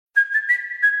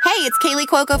it's Kaylee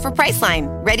Cuoco for Priceline.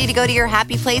 Ready to go to your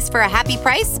happy place for a happy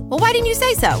price? Well, why didn't you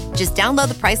say so? Just download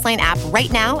the Priceline app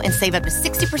right now and save up to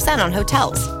 60% on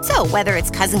hotels. So whether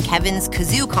it's Cousin Kevin's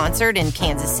Kazoo Concert in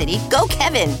Kansas City, go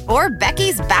Kevin, or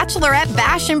Becky's Bachelorette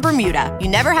Bash in Bermuda, you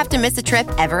never have to miss a trip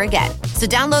ever again. So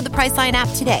download the Priceline app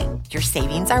today. Your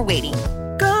savings are waiting.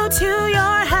 Go to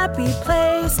your happy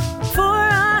place for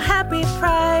a happy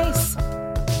price.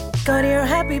 Go to your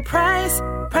happy price,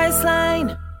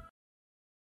 Priceline.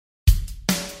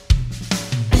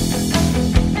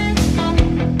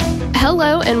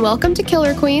 Hello and welcome to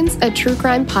Killer Queens, a true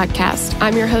crime podcast.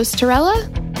 I'm your host, Torella.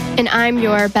 And I'm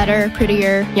your better,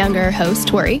 prettier, younger host,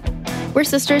 Tori. We're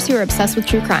sisters who are obsessed with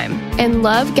true crime. And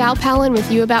love gal-palin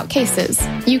with you about cases.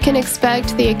 You can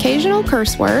expect the occasional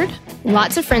curse word,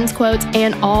 lots of Friends quotes,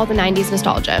 and all the 90s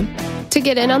nostalgia. To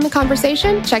get in on the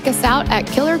conversation, check us out at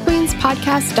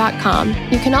killerqueenspodcast.com.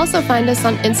 You can also find us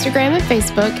on Instagram and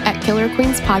Facebook at Killer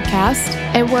Queens Podcast.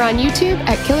 And we're on YouTube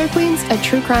at Killer Queens, a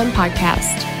true crime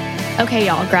podcast. Okay,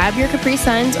 y'all, grab your Capri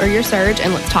Suns or your Surge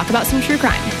and let's talk about some true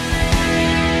crime.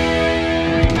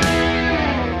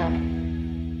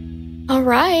 All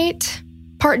right.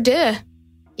 Part 2.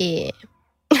 Yeah.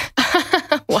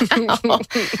 Wow.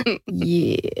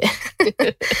 Yeah.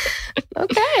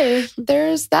 Okay.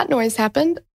 There's that noise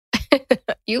happened.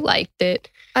 You liked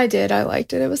it. I did. I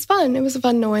liked it. It was fun. It was a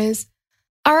fun noise.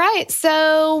 All right.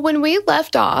 So when we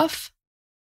left off,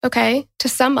 okay, to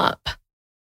sum up,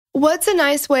 what's a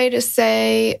nice way to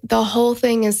say the whole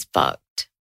thing is fucked?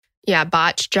 Yeah,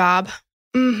 botched job.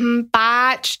 Mm-hmm.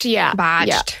 Botched. Yeah. Botched.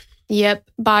 Yeah.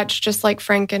 Yep. Botched, just like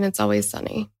Frank and It's Always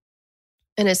Sunny.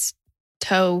 And his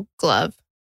toe glove.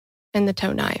 And the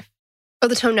toe knife. Oh,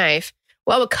 the toe knife.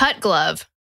 Well, a cut glove.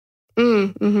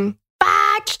 Mm-hmm.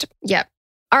 Botched. Yep.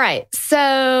 All right.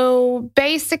 So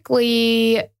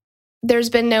basically, there's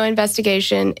been no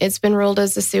investigation. It's been ruled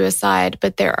as a suicide,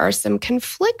 but there are some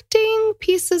conflicting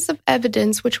pieces of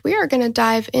evidence, which we are going to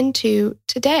dive into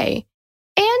today.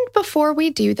 And before we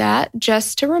do that,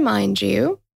 just to remind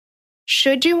you,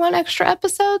 should you want extra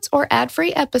episodes or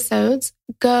ad-free episodes,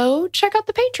 go check out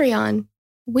the Patreon.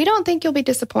 We don't think you'll be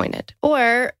disappointed.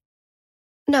 Or,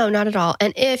 no, not at all.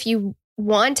 And if you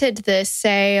wanted this,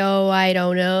 say, I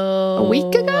don't know. A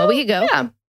week ago? Yeah.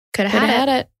 Could have had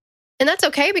it. And that's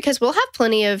okay because we'll have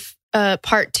plenty of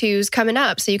part 2s coming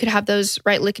up. So you could have those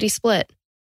right lickety split.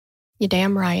 You're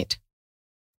damn right.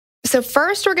 So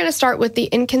first, we're going to start with the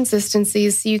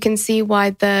inconsistencies so you can see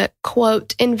why the,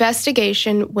 quote,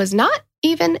 investigation was not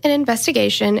even an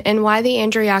investigation and why the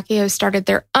Andriacchios started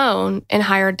their own and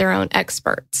hired their own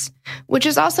experts, which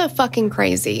is also fucking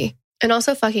crazy. And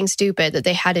also fucking stupid that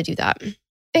they had to do that.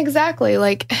 Exactly.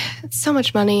 Like, it's so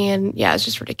much money and yeah, it's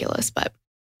just ridiculous, but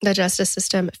the justice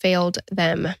system failed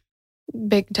them.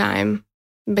 Big time.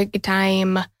 Big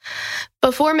time.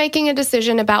 Before making a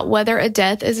decision about whether a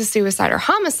death is a suicide or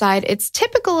homicide, it's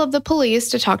typical of the police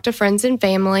to talk to friends and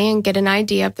family and get an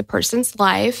idea of the person's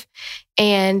life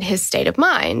and his state of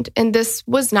mind. And this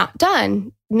was not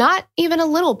done, not even a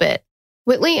little bit.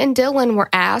 Whitley and Dylan were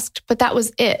asked, but that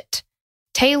was it.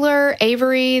 Taylor,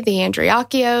 Avery, the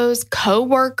Andriacchios,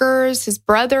 co-workers, his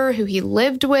brother who he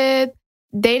lived with,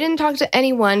 they didn't talk to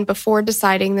anyone before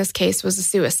deciding this case was a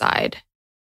suicide.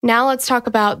 Now let's talk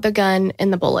about the gun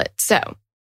and the bullet. So,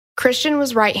 Christian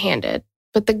was right-handed,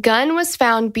 but the gun was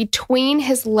found between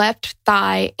his left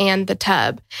thigh and the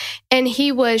tub, and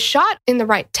he was shot in the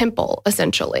right temple,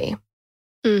 essentially.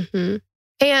 Mm-hmm.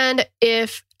 And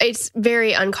if it's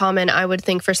very uncommon, I would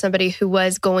think, for somebody who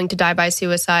was going to die by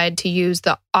suicide to use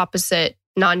the opposite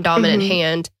non-dominant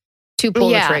hand to pull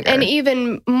the trigger. And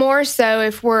even more so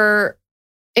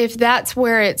if that's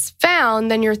where it's found,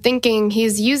 then you're thinking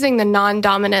he's using the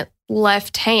non-dominant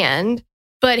left hand,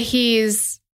 but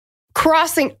he's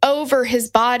crossing over his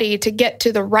body to get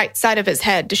to the right side of his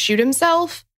head to shoot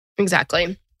himself.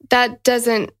 Exactly. That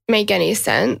doesn't make any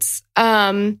sense.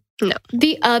 No.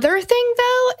 The other thing,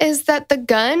 though, is that the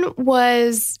gun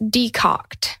was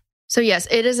decocked. So yes,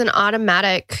 it is an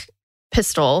automatic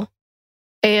pistol.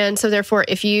 And so therefore,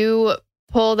 if you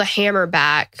pull the hammer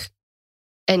back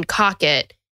and cock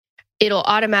it, it'll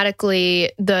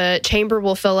automatically, the chamber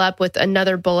will fill up with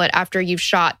another bullet after you've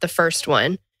shot the first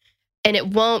one. And it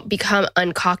won't become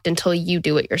uncocked until you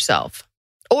do it yourself.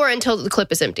 Or until the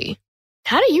clip is empty.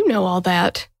 How do you know all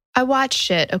that? I watched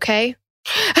shit, okay?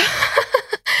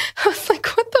 I was like,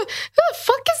 who the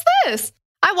fuck is this?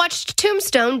 I watched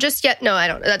Tombstone just yet. No, I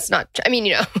don't. That's not, I mean,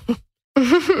 you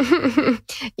know.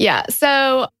 Yeah.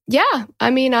 So, yeah,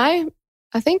 I mean, I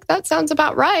think that sounds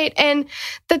about right. And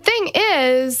the thing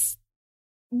is,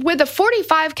 with a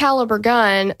 .45 caliber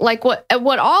gun, like what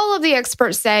all of the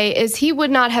experts say is he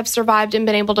would not have survived and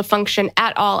been able to function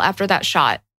at all after that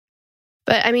shot.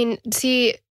 But I mean,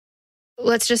 see,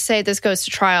 let's just say this goes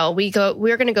to trial. We're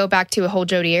going to go back to a whole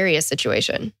Jodi Arias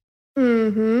situation.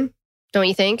 Mm-hmm. Don't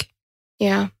you think?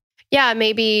 Yeah. Yeah,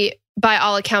 maybe by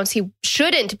all accounts he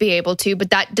shouldn't be able to, but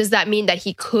does that mean that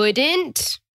he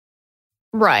couldn't?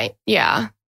 Right. Yeah.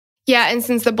 Yeah, and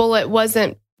since the bullet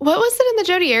wasn't, what was it in the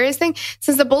Jodi Arias thing?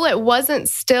 Since the bullet wasn't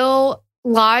still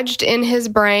lodged in his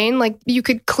brain, like you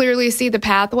could clearly see the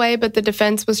pathway, but the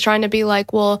defense was trying to be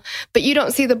like, well, but you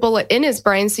don't see the bullet in his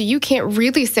brain, so you can't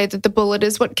really say that the bullet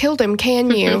is what killed him, can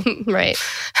you? Right.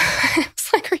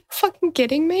 It's like, are you fucking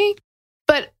kidding me?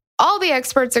 But all the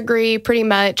experts agree pretty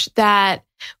much that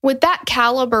with that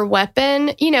caliber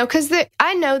weapon, you know, because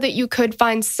I know that you could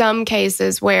find some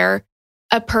cases where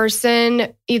a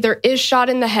person either is shot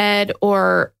in the head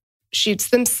or shoots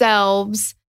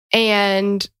themselves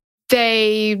and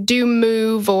they do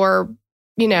move or,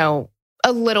 you know,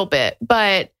 a little bit.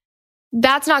 But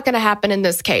that's not going to happen in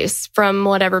this case from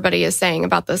what everybody is saying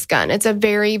about this gun. It's a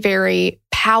very, very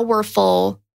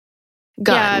powerful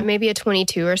gun. Yeah, maybe a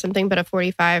 22 or something, but a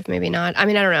 45, maybe not. I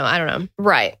mean, I don't know.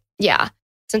 Right. Yeah.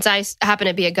 Since I happen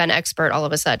to be a gun expert all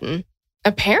of a sudden.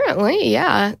 Apparently,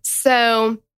 yeah.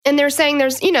 So, and they're saying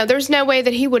there's no way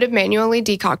that he would have manually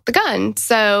decocked the gun.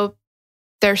 So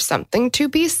there's something to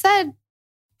be said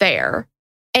there.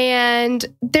 And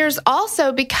there's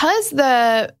also, because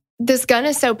this gun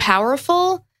is so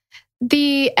powerful,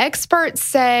 the experts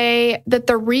say that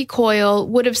the recoil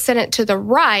would have sent it to the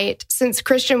right since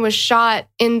Christian was shot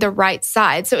in the right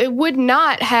side. So it would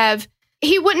not have,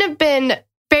 he wouldn't have been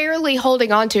barely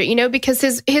holding on to it, you know, because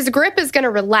his grip is going to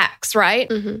relax, right?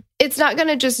 Mm-hmm. It's not going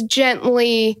to just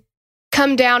gently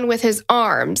come down with his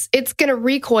arms. It's going to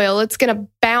recoil. It's going to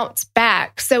bounce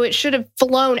back. So it should have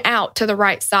flown out to the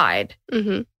right side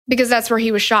because that's where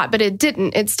he was shot, but it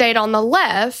didn't. It stayed on the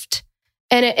left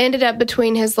and it ended up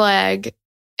between his leg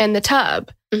and the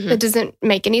tub. That doesn't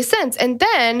make any sense. And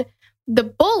then the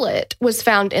bullet was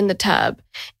found in the tub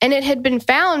and it had been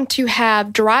found to have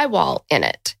drywall in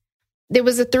it. There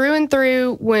was a through and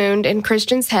through wound in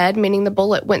Christian's head, meaning the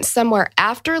bullet went somewhere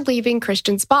after leaving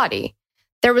Christian's body.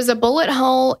 There was a bullet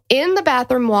hole in the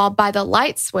bathroom wall by the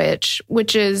light switch,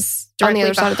 which is directly on the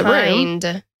other side of the room.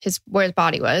 Where his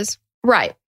body was.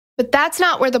 Right. But that's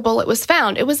not where the bullet was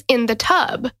found. It was in the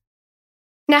tub.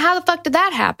 Now, how the fuck did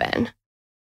that happen?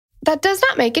 That does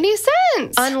not make any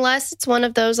sense. Unless it's one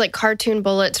of those like cartoon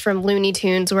bullets from Looney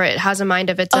Tunes where it has a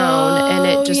mind of its own and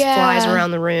it just flies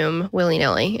around the room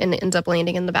willy-nilly and it ends up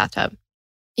landing in the bathtub.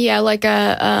 Yeah, like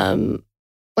a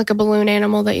balloon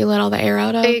animal that you let all the air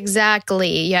out of.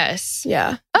 Exactly, yes.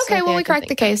 Yeah. Okay, well, we cracked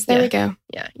the case. There we go.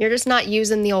 Yeah, you're just not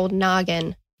using the old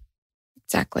noggin.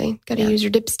 Exactly. Got to use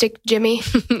your dipstick, Jimmy.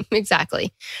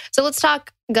 Exactly. So let's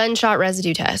talk gunshot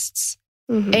residue tests.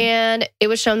 And it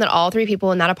was shown that all three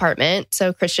people in that apartment,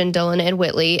 so Christian, Dylan, and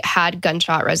Whitley, had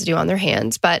gunshot residue on their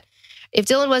hands. But if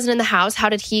Dylan wasn't in the house, how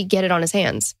did he get it on his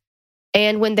hands?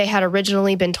 And when they had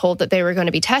originally been told that they were going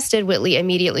to be tested, Whitley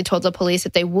immediately told the police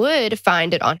that they would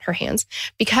find it on her hands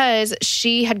because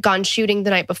she had gone shooting the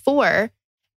night before.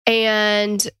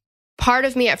 And part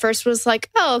of me at first was like,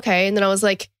 oh, okay. And then I was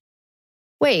like,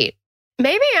 wait,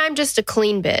 maybe I'm just a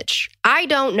clean bitch. I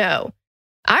don't know.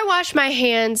 I wash my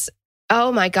hands. Oh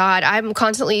my God. I'm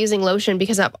constantly using lotion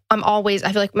because I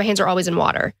feel like my hands are always in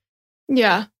water.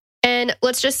 Yeah. And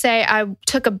let's just say I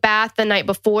took a bath the night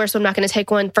before, so I'm not going to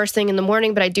take one first thing in the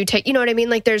morning, but I do take, you know what I mean?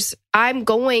 Like I'm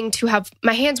going to have,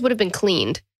 my hands would have been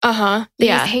cleaned. Yeah. These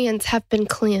hands have been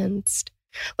cleansed.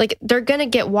 Like they're going to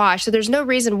get washed. So there's no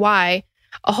reason why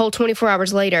a whole 24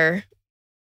 hours later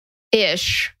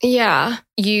ish. Yeah.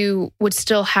 You would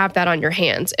still have that on your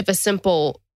hands if a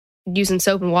simple using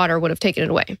soap and water would have taken it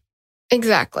away.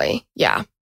 Exactly. Yeah.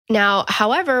 Now,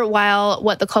 however, while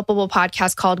what the Culpable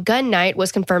podcast called gun night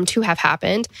was confirmed to have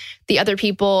happened, the other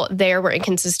people there were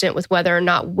inconsistent with whether or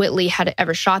not Whitley had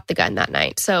ever shot the gun that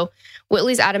night. So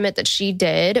Whitley's adamant that she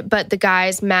did, but the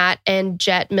guys, Matt and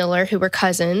Jet Miller, who were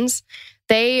cousins,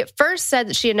 they first said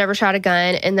that she had never shot a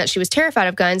gun and that she was terrified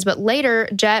of guns. But later,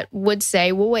 Jet would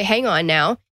say, well, wait, hang on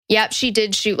now. Yep, she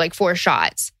did shoot like 4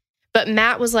 shots. But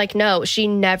Matt was like, no, she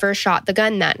never shot the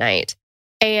gun that night.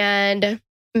 And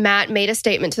Matt made a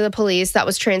statement to the police that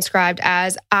was transcribed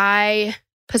as, I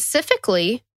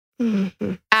specifically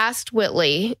asked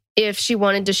Whitley if she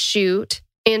wanted to shoot,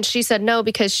 and she said no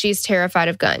because she's terrified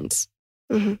of guns.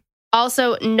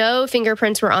 Also, no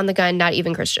fingerprints were on the gun, not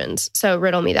even Christian's. So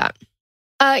riddle me that.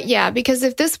 Yeah, because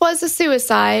if this was a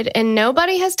suicide and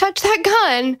nobody has touched that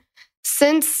gun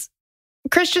since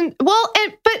Christian,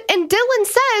 and Dylan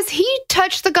says he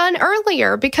touched the gun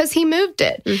earlier because he moved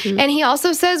it. Mm-hmm. And he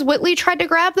also says Whitley tried to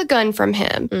grab the gun from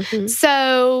him. Mm-hmm.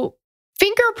 So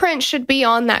fingerprints should be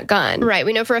on that gun. Right.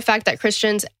 We know for a fact that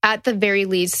Christian's, at the very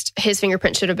least, his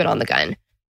fingerprint should have been on the gun.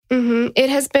 Mm-hmm. It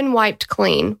has been wiped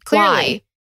clean. Clearly.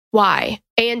 Why?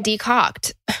 And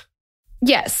decocked.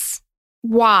 Yes.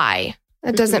 Why?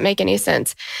 That doesn't make any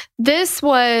sense. This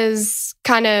was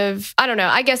kind of, I don't know,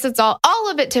 I guess it's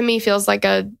all of it to me feels like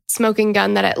a smoking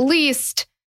gun that at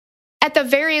the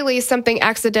very least, something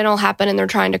accidental happened and they're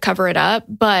trying to cover it up,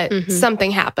 but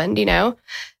something happened, you know?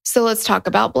 So let's talk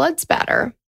about blood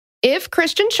spatter. If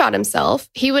Christian shot himself,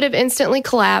 he would have instantly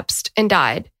collapsed and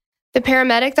died. The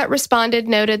paramedic that responded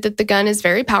noted that the gun is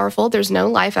very powerful. There's no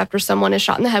life after someone is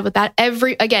shot in the head with that.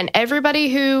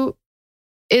 Everybody who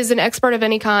is an expert of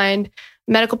any kind,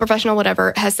 medical professional,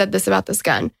 whatever, has said this about this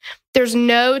gun. There's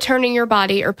no turning your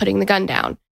body or putting the gun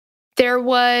down. There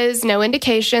was no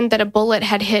indication that a bullet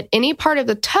had hit any part of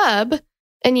the tub,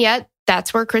 and yet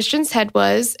that's where Christian's head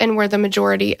was and where the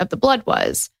majority of the blood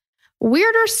was.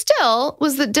 Weirder still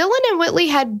was that Dylan and Whitley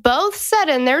had both said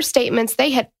in their statements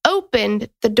they had opened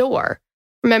the door.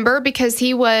 Remember? Because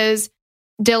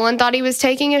Dylan thought he was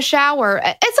taking a shower.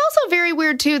 It's also very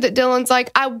weird, too, that Dylan's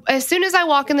like, as soon as I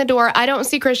walk in the door, I don't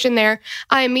see Christian there.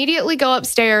 I immediately go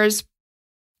upstairs.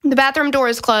 The bathroom door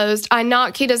is closed. I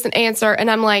knock. He doesn't answer.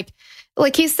 And I'm like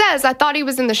he says, I thought he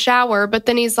was in the shower. But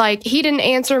then he's like, he didn't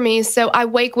answer me. So I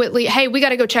wake Whitley. Hey, we got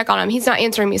to go check on him. He's not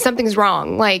answering me. Something's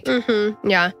wrong.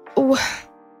 Yeah.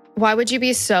 Why would you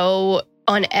be so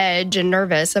on edge and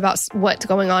nervous about what's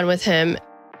going on with him?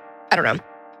 I don't know.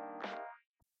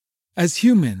 As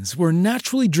humans, we're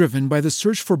naturally driven by the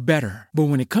search for better. But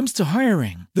when it comes to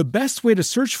hiring, the best way to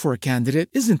search for a candidate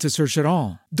isn't to search at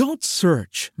all. Don't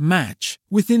search, match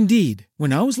with Indeed.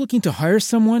 When I was looking to hire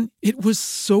someone, it was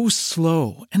so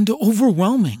slow and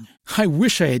overwhelming. I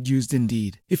wish I had used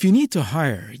Indeed. If you need to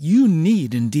hire, you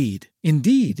need Indeed.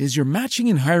 Indeed is your matching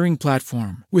and hiring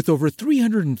platform with over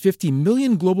 350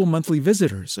 million global monthly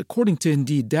visitors, according to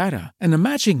Indeed data, and a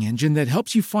matching engine that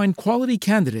helps you find quality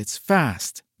candidates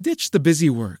fast. Ditch the busy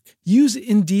work. Use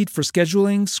Indeed for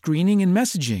scheduling, screening, and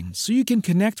messaging so you can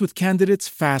connect with candidates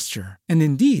faster. And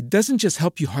Indeed doesn't just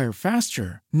help you hire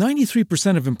faster.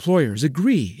 93% of employers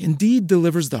agree Indeed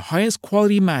delivers the highest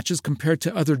quality matches compared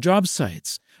to other job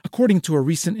sites, according to a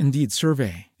recent Indeed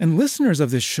survey. And listeners of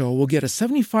this show will get a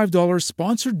 $75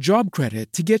 sponsored job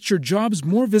credit to get your jobs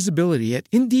more visibility at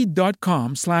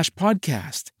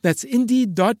Indeed.com/podcast. That's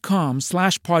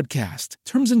Indeed.com/podcast.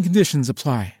 Terms and conditions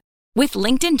apply. With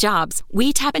LinkedIn Jobs,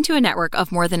 we tap into a network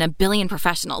of more than 1 billion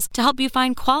professionals to help you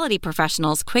find quality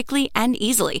professionals quickly and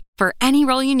easily for any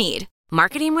role you need.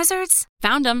 Marketing wizards?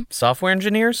 Found them. Software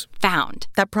engineers? Found.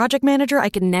 That project manager I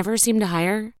could never seem to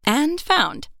hire? And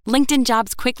found. LinkedIn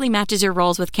Jobs quickly matches your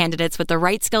roles with candidates with the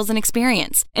right skills and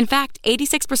experience. In fact,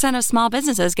 86% of small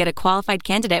businesses get a qualified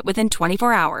candidate within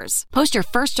 24 hours. Post your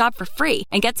first job for free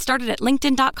and get started at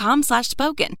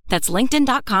linkedin.com/spoken. That's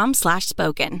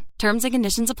linkedin.com/spoken. Terms and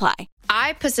conditions apply.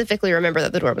 I specifically remember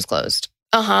that the door was closed.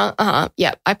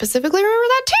 Yep. I specifically remember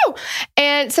that too.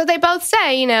 And so they both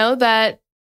say, that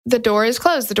the door is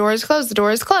closed, the door is closed, the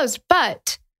door is closed.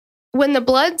 But when the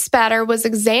blood spatter was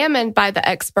examined by the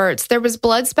experts, there was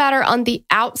blood spatter on the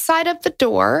outside of the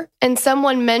door, and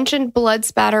someone mentioned blood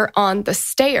spatter on the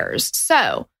stairs.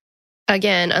 So,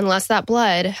 again, unless that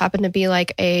blood happened to be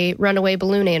like a runaway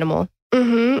balloon animal.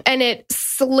 And it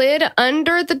slid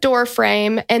under the door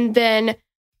frame and then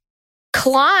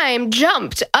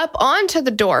jumped up onto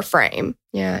the door frame.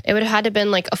 Yeah, it would have had to have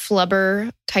been like a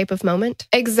flubber type of moment.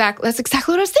 Exactly. That's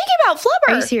exactly what I was thinking about,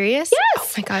 flubber. Are you serious? Yes. Oh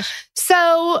my gosh.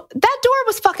 So that door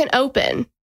was fucking open.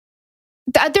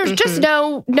 There's just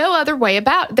no other way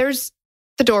about it.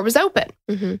 The door was open.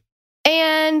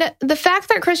 And the fact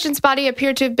that Christian's body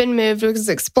appeared to have been moved was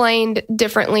explained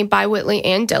differently by Whitley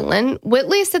and Dylan.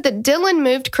 Whitley said that Dylan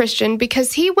moved Christian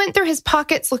because he went through his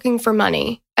pockets looking for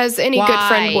money, as any good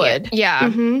friend would.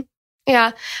 Yeah.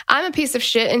 Yeah. I'm a piece of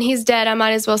shit and he's dead. I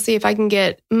might as well see if I can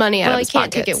get money out of his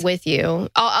pockets. You can't take it with you.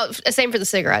 Same for the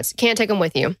cigarettes. Can't take them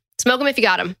with you. Smoke them if you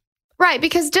got them. Right,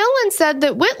 because Dylan said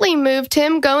that Whitley moved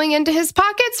him going into his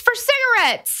pockets for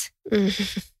cigarettes.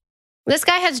 This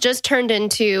guy has just turned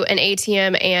into an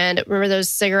ATM, and remember those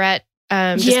cigarette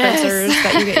dispensers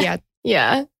that you get? Yeah.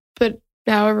 Yeah, but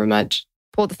however much.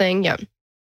 Pull the thing, yeah.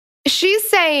 She's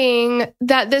saying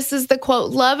that this is the,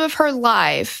 quote, love of her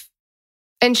life.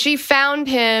 And she found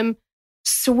him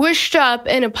swished up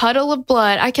in a puddle of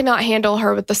blood. I cannot handle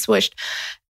her with the swished.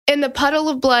 In the puddle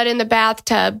of blood in the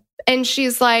bathtub. And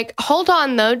she's like, hold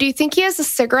on, though. Do you think he has a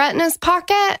cigarette in his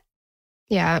pocket?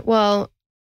 Yeah, well,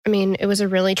 I mean, it was a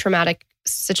really traumatic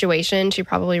situation. She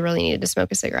probably really needed to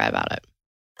smoke a cigarette about it.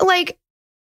 Like,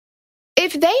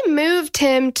 if they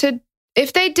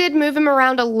did move him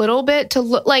around a little bit to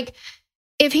look like,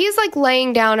 if he's like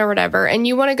laying down or whatever, and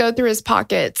you want to go through his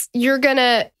pockets,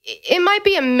 it might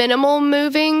be a minimal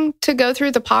moving to go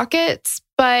through the pockets,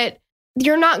 but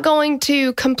you're not going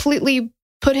to completely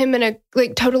put him in a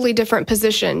like totally different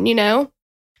position, you know?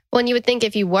 Well, and you would think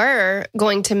if you were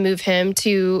going to move him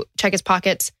to check his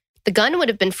pockets, the gun would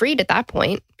have been freed at that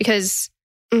point because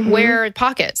where are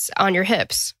pockets? On your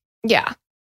hips. Yeah,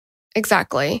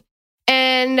 exactly.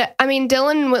 And I mean,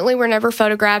 Dylan and Whitley were never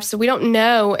photographed, so we don't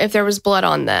know if there was blood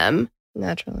on them.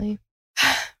 Naturally.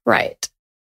 Right.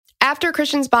 After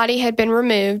Christian's body had been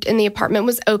removed and the apartment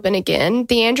was open again,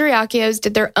 the Andriacchios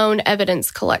did their own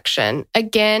evidence collection.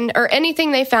 Again, or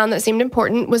anything they found that seemed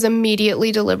important was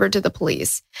immediately delivered to the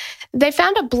police. They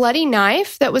found a bloody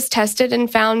knife that was tested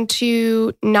and found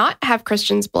to not have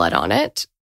Christian's blood on it.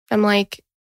 I'm like,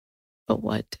 but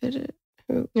what did it?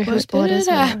 Whose blood is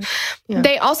it? Yeah.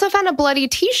 They also found a bloody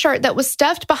T-shirt that was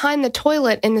stuffed behind the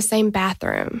toilet in the same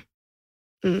bathroom.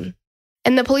 Mm.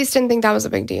 And the police didn't think that was a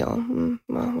big deal.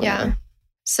 Well, yeah.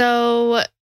 So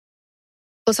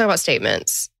let's talk about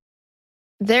statements.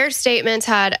 Their statements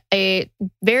had a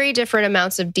very different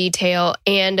amounts of detail.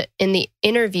 And in the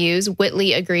interviews,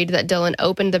 Whitley agreed that Dylan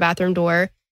opened the bathroom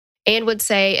door and would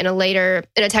say in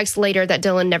a text later that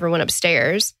Dylan never went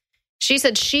upstairs. She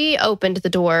said she opened the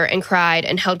door and cried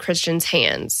and held Christian's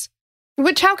hands.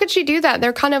 Which, how could she do that?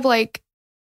 They're kind of like,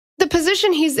 the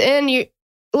position he's in,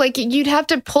 you'd have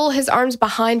to pull his arms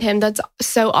behind him. That's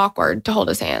so awkward to hold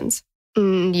his hands.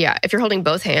 Yeah, if you're holding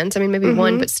both hands. I mean, maybe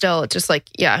one, but still, it's just like,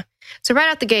 yeah. So right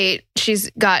out the gate,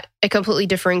 she's got a completely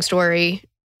differing story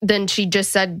than she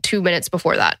just said 2 minutes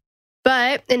before that.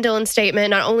 But in Dylan's statement,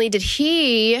 not only did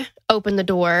he open the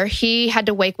door, he had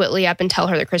to wake Whitley up and tell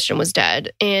her that Christian was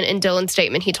dead. And in Dylan's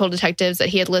statement, he told detectives that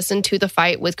he had listened to the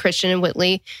fight with Christian and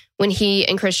Whitley when he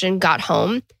and Christian got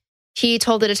home. He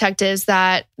told the detectives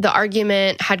that the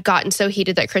argument had gotten so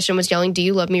heated that Christian was yelling, "Do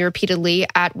you love me?" repeatedly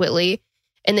at Whitley.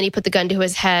 And then he put the gun to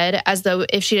his head as though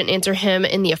if she didn't answer him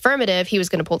in the affirmative, he was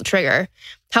going to pull the trigger.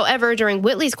 However, during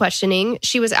Whitley's questioning,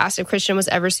 she was asked if Christian was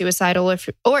ever suicidal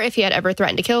or if he had ever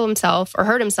threatened to kill himself or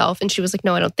hurt himself. And she was like,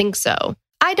 "No, I don't think so."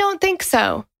 I don't think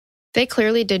so. They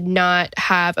clearly did not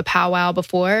have a powwow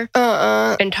before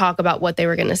and talk about what they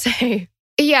were going to say.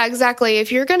 Yeah, exactly.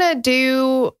 If you're going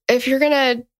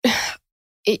to,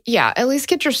 yeah, at least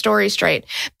get your story straight.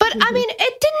 But I mean, it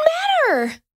didn't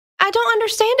matter. I don't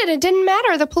understand it. It didn't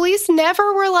matter. The police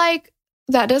never were like,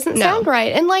 that doesn't sound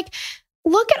right. And like,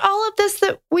 look at all of this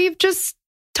that we've just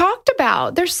talked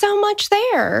about. There's so much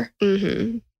there.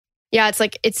 Mm-hmm. Yeah, it's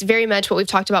like, it's very much what we've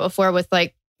talked about before with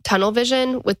like tunnel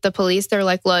vision with the police. They're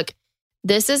like, look,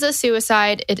 this is a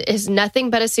suicide. It is nothing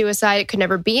but a suicide. It could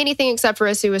never be anything except for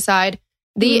a suicide.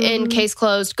 The end, case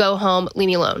closed, go home, leave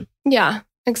me alone. Yeah,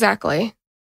 exactly.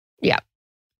 Yeah.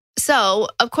 So,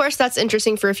 of course, that's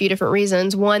interesting for a few different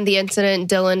reasons. One, the incident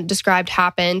Dylan described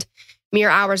happened mere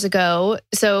hours ago,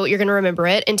 so you're going to remember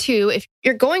it. And two, if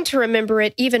you're going to remember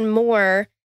it even more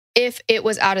if it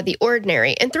was out of the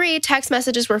ordinary. And three, text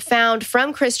messages were found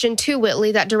from Christian to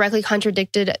Whitley that directly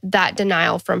contradicted that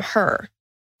denial from her.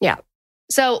 Yeah.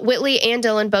 So Whitley and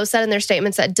Dylan both said in their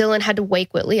statements that Dylan had to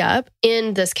wake Whitley up.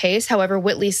 In this case, however,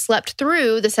 Whitley slept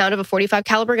through the sound of a .45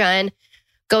 caliber gun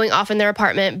going off in their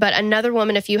apartment, but another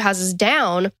woman a few houses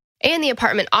down and the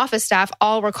apartment office staff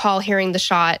all recall hearing the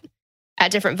shot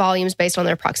at different volumes based on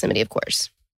their proximity, of course.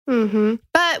 Mm-hmm.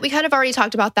 But we kind of already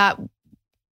talked about that,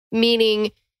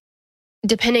 meaning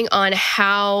depending on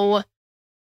how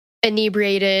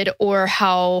inebriated or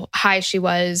how high she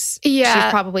was, she's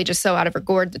probably just so out of her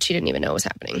gourd that she didn't even know what was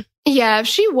happening. Yeah, if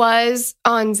she was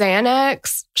on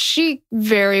Xanax, she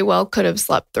very well could have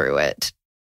slept through it.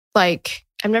 Like,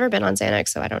 I've never been on Xanax,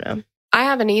 so I don't know. I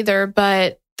haven't either,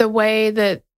 but the way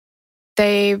that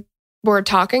they were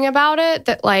talking about it,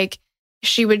 that like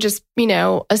she would just,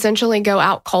 essentially go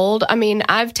out cold. I mean,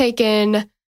 I've taken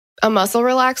a muscle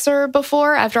relaxer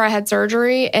before after I had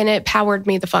surgery and it powered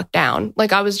me the fuck down.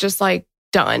 Like I was just like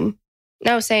done.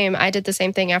 No, same. I did the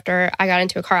same thing after I got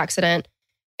into a car accident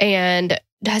and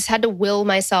just had to will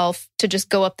myself to just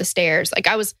go up the stairs. Like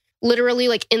I was literally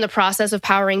like in the process of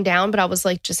powering down, but I was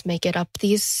like, just make it up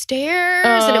these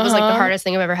stairs. And it was like the hardest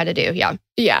thing I've ever had to do. Yeah.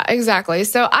 Yeah, exactly.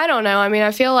 So I don't know. I mean,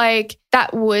 I feel like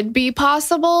that would be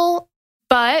possible,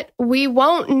 but we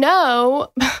won't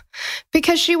know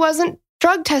because she wasn't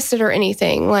drug tested or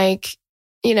anything. Like,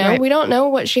 Right. We don't know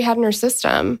what she had in her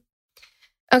system.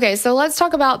 Okay, so let's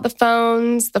talk about the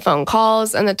phones, the phone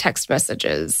calls, and the text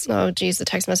messages. Oh, geez, the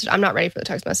text message. I'm not ready for the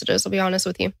text messages. I'll be honest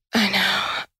with you. I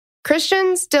know.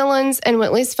 Christian's, Dylan's, and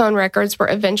Whitley's phone records were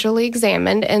eventually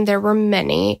examined, and there were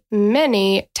many,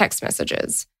 many text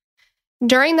messages.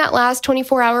 During that last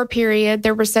 24-hour period,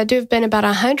 there were said to have been about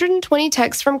 120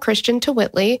 texts from Christian to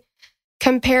Whitley,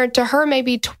 compared to her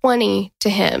maybe 20 to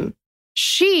him.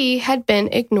 She had been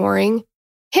ignoring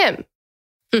him.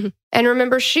 And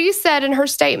remember, she said in her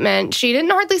statement, she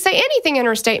didn't hardly say anything in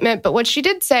her statement, but what she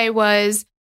did say was,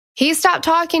 he stopped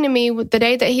talking to me the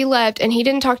day that he left, and he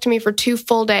didn't talk to me for 2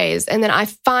 full days. And then I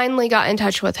finally got in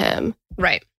touch with him.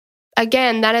 Right.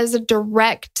 Again, that is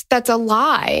that's a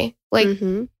lie. Like,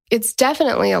 It's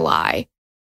definitely a lie.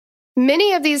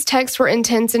 Many of these texts were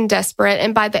intense and desperate,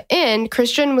 and by the end,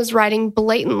 Christian was writing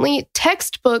blatantly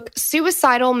textbook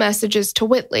suicidal messages to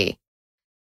Whitley.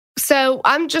 So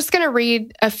I'm just going to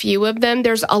read a few of them.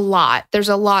 There's a lot. There's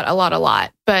a lot.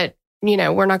 But,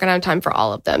 we're not going to have time for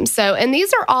all of them. So, and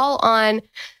these are all on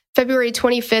February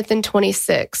 25th and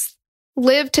 26th.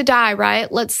 Live to die,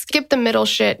 right? Let's skip the middle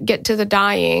shit, get to the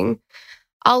dying.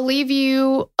 I'll leave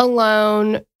you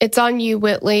alone. It's on you,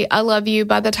 Whitley. I love you.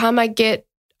 By the time I get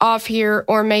off here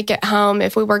or make it home,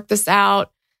 if we work this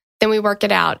out, then we work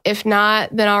it out. If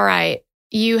not, then all right.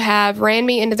 You have ran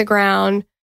me into the ground.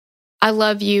 I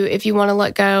love you. If you want to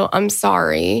let go, I'm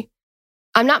sorry.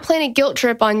 I'm not playing a guilt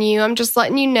trip on you. I'm just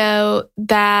letting you know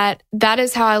that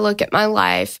is how I look at my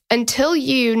life. Until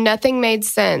nothing made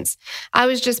sense. I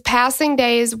was just passing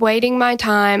days, waiting my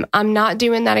time. I'm not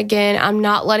doing that again. I'm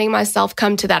not letting myself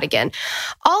come to that again.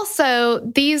 Also,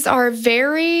 these are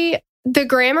the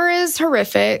grammar is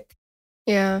horrific.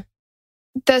 Yeah.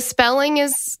 The spelling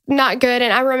is not good.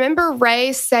 And I remember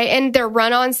Ray and they're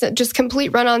just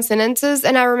complete run-on sentences.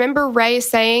 And I remember Ray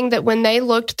saying that when they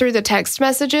looked through the text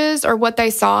messages or what they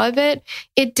saw of it,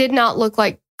 it did not look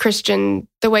like Christian,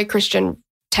 the way Christian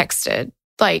texted.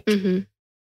 And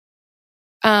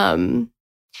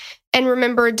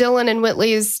remember Dylan and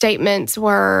Whitley's statements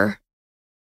were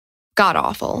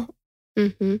god-awful.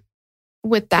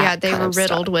 With that. Yeah, they were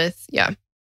riddled with,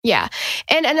 Yeah.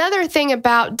 And another thing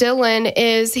about Dylan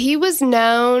is he was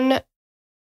known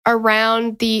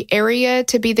around the area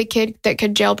to be the kid that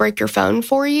could jailbreak your phone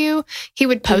for you. He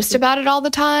would post about it all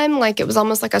the time. Like it was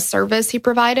almost like a service he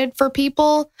provided for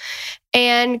people.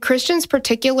 And Christian's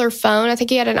particular phone, I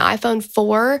think he had an iPhone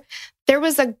 4. There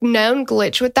was a known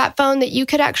glitch with that phone that you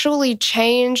could actually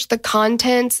change the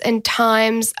contents and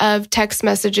times of text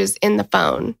messages in the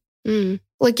phone.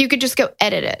 Like you could just go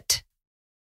edit it.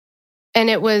 And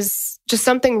it was just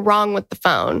something wrong with the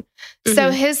phone.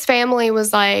 So his family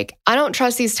was like, I don't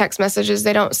trust these text messages.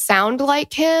 They don't sound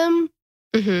like him.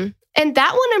 And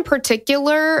that one in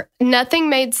particular, nothing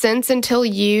made sense until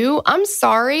I'm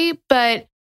sorry, but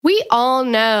we all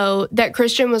know that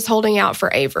Christian was holding out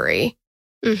for Avery.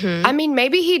 I mean,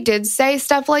 maybe he did say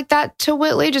stuff like that to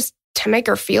Whitley just to make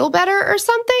her feel better or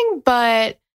something,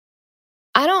 but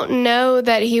I don't know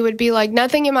that he would be like,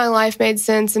 nothing in my life made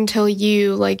sense until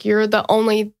like, you're the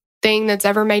only thing that's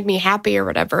ever made me happy or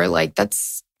whatever. Like,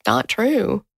 that's not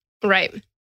true. Right.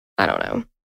 I don't know.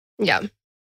 Yeah.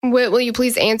 Will you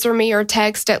please answer me or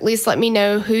text? At least let me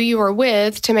know who you are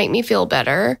with to make me feel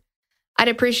better. I'd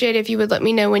appreciate if you would let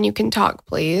me know when you can talk,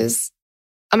 please.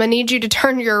 I'm going to need you to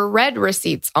turn your red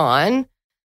receipts on.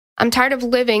 I'm tired of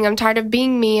living. I'm tired of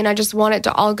being me, and I just want it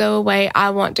to all go away. I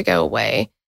want to go away.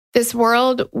 This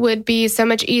world would be so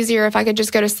much easier if I could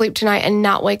just go to sleep tonight and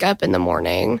not wake up in the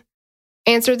morning.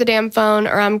 Answer the damn phone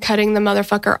or I'm cutting the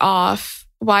motherfucker off.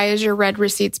 Why is your red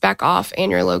receipts back off and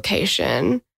your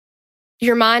location?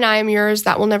 You're mine, I am yours.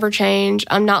 That will never change.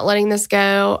 I'm not letting this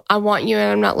go. I want you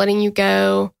and I'm not letting you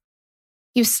go.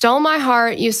 You stole my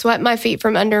heart. You swept my feet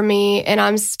from under me and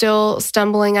I'm still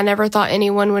stumbling. I never thought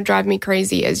anyone would drive me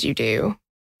crazy as you do.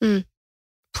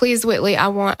 Please, Whitley, I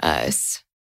want us.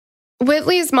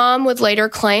 Whitley's mom would later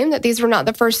claim that these were not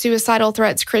the first suicidal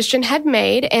threats Christian had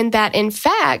made and that, in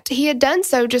fact, he had done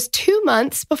so just 2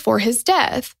 months before his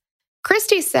death.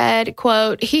 Christy said,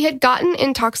 quote, he had gotten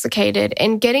intoxicated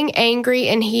and getting angry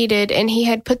and heated, and he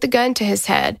had put the gun to his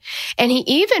head. And he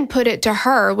even put it to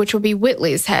her, which would be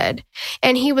Whitley's head.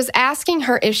 And he was asking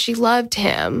her if she loved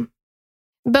him.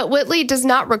 But Whitley does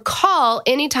not recall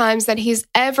any times that he's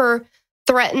ever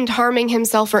threatened harming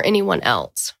himself or anyone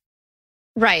else.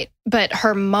 Right. But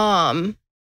her mom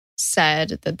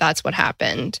said that that's what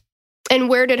happened. And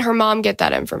where did her mom get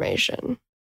that information?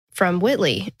 From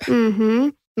Whitley.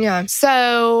 Yeah.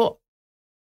 So,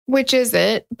 which is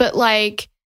it? But like,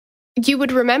 you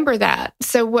would remember that.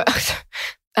 So what?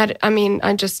 I feel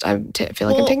like I'm taking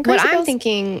crazy what I'm pills.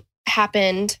 thinking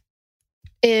happened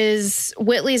is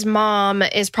Whitley's mom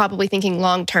is probably thinking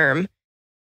long term.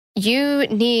 You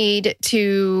need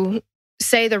to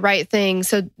say the right thing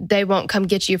so they won't come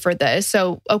get you for this.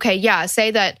 So, okay, yeah,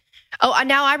 say that, oh,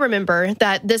 now I remember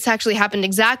that this actually happened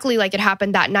exactly like it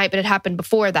happened that night, but it happened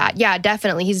before that. Yeah,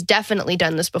 definitely. He's definitely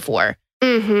done this before.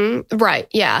 Mm-hmm. Right.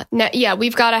 Yeah. Yeah.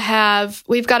 We've got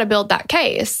to build that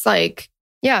case. Like,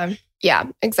 yeah,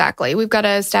 exactly. We've got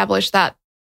to establish that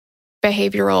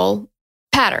behavioral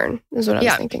pattern is what I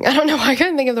was thinking. I don't know why I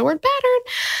couldn't think of the word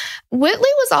pattern. Whitley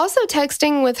was also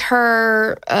texting with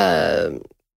her,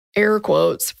 air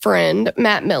quotes, friend,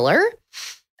 Matt Miller.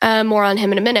 More on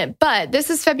him in a minute. But this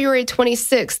is February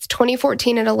 26th,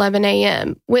 2014 at 11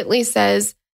 a.m. Whitley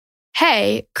says,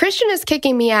 "Hey, Christian is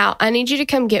kicking me out. I need you to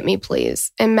come get me,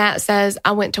 please." And Matt says,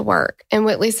 "I went to work." And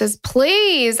Whitley says,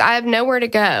 "Please, I have nowhere to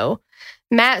go."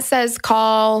 Matt says,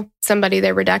 "Call somebody."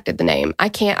 They redacted the name. I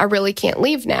really can't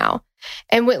leave now."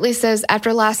 And Whitley says,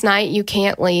 "After last night, you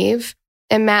can't leave."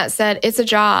 And Matt said, "It's a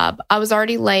job. I was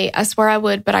already late. I swear I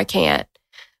would, but I can't."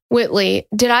 Whitley,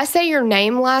 "Did I say your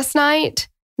name last night?"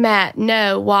 Matt,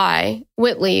 "No, why?"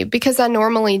 Whitley, "Because I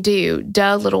normally do.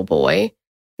 Duh, little boy."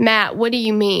 Matt, "What do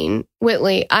you mean?"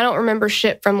 Whitley, "I don't remember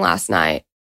shit from last night."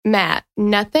 Matt,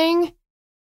 "Nothing?"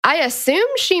 I assume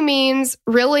she means,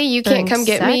 really, you can't come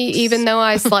get me even though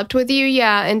I slept with you?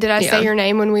 Yeah, and did I say your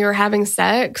name when we were having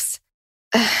sex?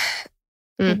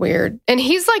 Weird. And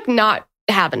he's like not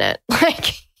having it.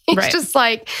 Like, he's just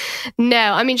like, no.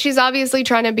 I mean, she's obviously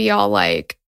trying to be all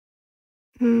like,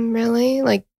 really?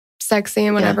 Like, sexy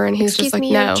and whatever. And he's just like,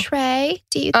 no. Trey,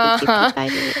 do you think you can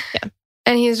find me? Yeah.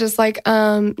 And he's just like,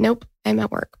 nope, I'm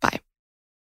at work. Bye.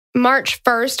 March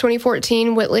 1st,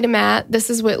 2014, Whitley to Matt. "This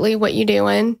is Whitley. What you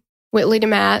doing?" Whitley to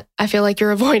Matt, "I feel like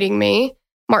you're avoiding me."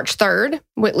 March 3rd,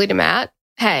 Whitley to Matt.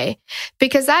 "Hey,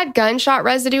 because I had gunshot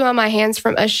residue on my hands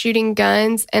from us shooting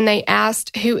guns and they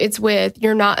asked who it's with,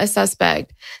 you're not a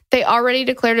suspect. They already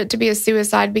declared it to be a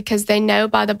suicide because they know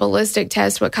by the ballistic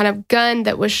test what kind of gun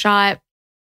that was shot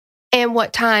and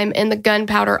what time and the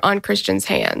gunpowder on Christian's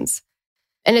hands."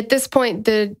 And at this point,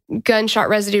 the gunshot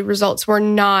residue results were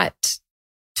not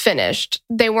finished.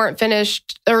 They weren't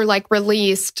finished or like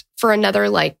released for another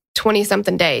like 20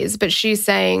 something days, but she's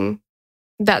saying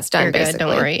that's done. You're basically. Good,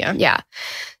 don't worry. Yeah.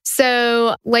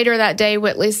 So later that day,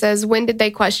 Whitley says, "When did they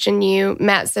question you?"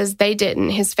 Matt says they didn't.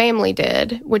 His family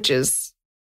did, which is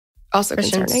also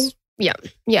concerning.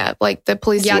 Yeah. Like the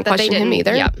police didn't question him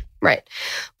either. Yeah. Right.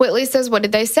 Whitley says, "What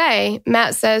did they say?"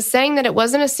 Matt says, "Saying that it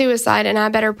wasn't a suicide and I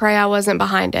better pray I wasn't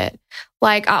behind it.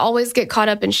 Like, I always get caught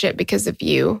up in shit because of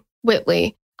you."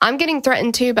 Whitley, "I'm getting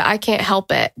threatened too, but I can't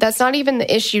help it. That's not even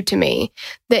the issue to me.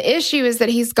 The issue is that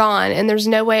he's gone and there's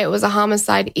no way it was a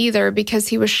homicide either because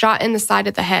he was shot in the side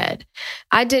of the head.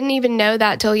 I didn't even know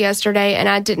that till yesterday and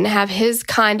I didn't have his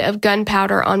kind of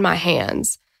gunpowder on my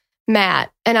hands."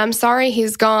 Matt, "And I'm sorry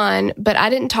he's gone, but I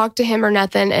didn't talk to him or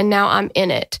nothing and now I'm in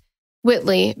it."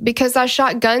 Whitley, "Because I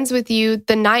shot guns with you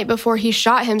the night before he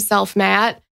shot himself,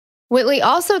 Matt." Whitley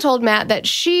also told Matt that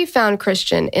she found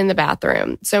Christian in the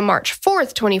bathroom. So March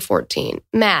 4th, 2014.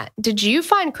 Matt, "Did you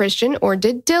find Christian or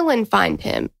did Dylan find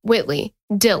him?" Whitley,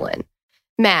 "Dylan."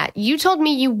 Matt, "You told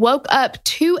me you woke up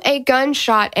to a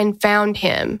gunshot and found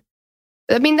him."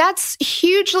 I mean, that's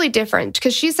hugely different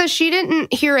because she says she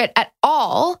didn't hear it at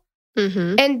all.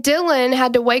 Mm-hmm. And Dylan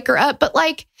had to wake her up. But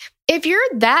like, if you're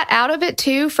that out of it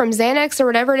too, from Xanax or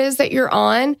whatever it is that you're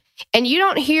on, and you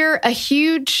don't hear a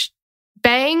huge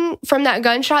bang from that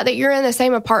gunshot that you're in the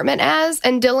same apartment as,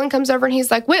 and Dylan comes over and he's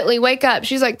like, "Whitley, wake up."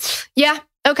 She's like, "Yeah,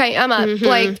 okay, I'm up." Mm-hmm.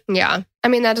 Like, yeah. I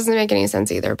mean, that doesn't make any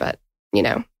sense either, but you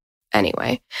know,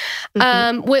 anyway.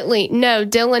 Whitley, "No,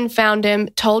 Dylan found him,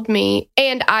 told me,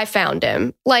 and I found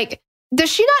him." Like, does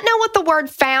she not know what the word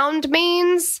found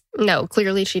means? No,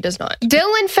 clearly she does not.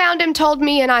 Dylan found him, told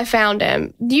me, and I found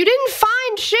him. You didn't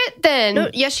find shit then. No,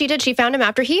 yes, she did. She found him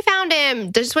after he found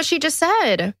him. That's what she just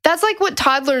said. That's like what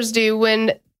toddlers do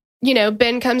when, you know,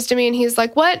 Ben comes to me and he's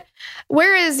like, "What?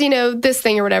 Where is, you know, this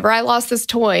thing or whatever? I lost this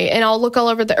toy." And I'll look all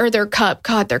over their cup.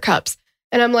 God, their cups.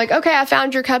 And I'm like, "Okay, I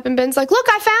found your cup." And Ben's like, "Look,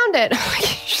 I found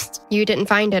it." You didn't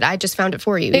find it. I just found it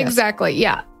for you. Exactly. Yes.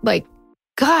 Yeah. Like,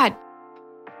 God.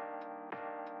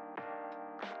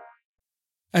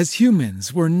 As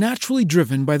humans, we're naturally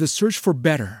driven by the search for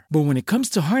better. But when it comes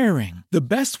to hiring, the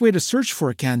best way to search for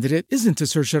a candidate isn't to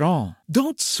search at all.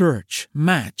 Don't search,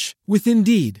 match with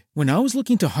Indeed. When I was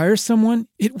looking to hire someone,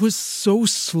 it was so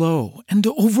slow and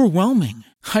overwhelming.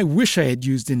 I wish I had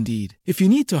used Indeed. If you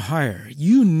need to hire,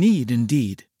 you need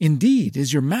Indeed. Indeed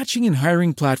is your matching and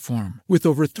hiring platform with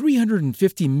over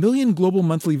 350 million global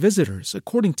monthly visitors,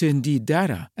 according to Indeed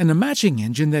data, and a matching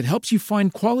engine that helps you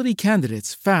find quality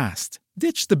candidates fast.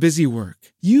 Ditch the busy work.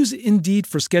 Use Indeed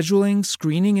for scheduling,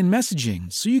 screening, and messaging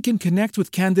so you can connect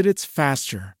with candidates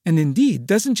faster. And Indeed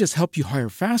doesn't just help you hire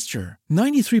faster.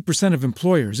 93% of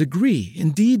employers agree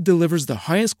Indeed delivers the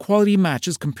highest quality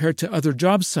matches compared to other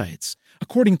job sites,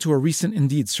 according to a recent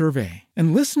Indeed survey.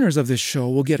 And listeners of this show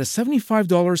will get a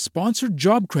 $75 sponsored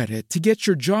job credit to get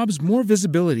your jobs more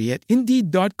visibility at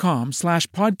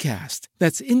Indeed.com/podcast.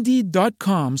 That's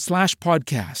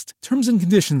Indeed.com/podcast. Terms and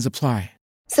conditions apply.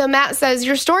 So Matt says,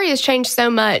 your story has changed so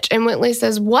much. And Whitley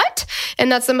says, what? And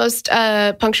that's the most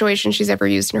punctuation she's ever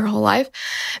used in her whole life.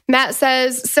 Matt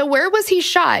says, so where was he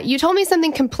shot? You told me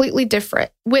something completely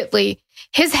different. Whitley,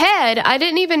 his head, I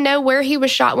didn't even know where he was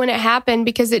shot when it happened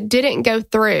because it didn't go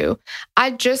through.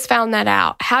 I just found that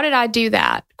out. How did I do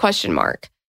that? ?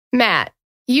 Matt,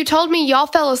 you told me y'all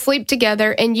fell asleep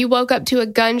together and you woke up to a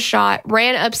gunshot,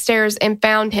 ran upstairs and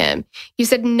found him. You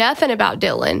said nothing about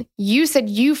Dylan. You said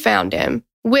you found him.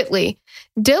 Whitley,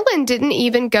 Dylan didn't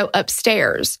even go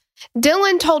upstairs.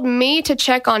 Dylan told me to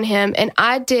check on him and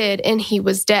I did and he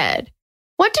was dead.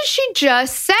 What did she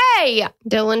just say?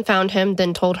 Dylan found him,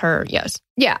 then told her yes.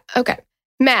 Yeah, okay.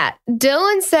 Matt,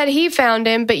 Dylan said he found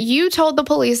him, but you told the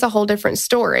police a whole different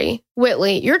story.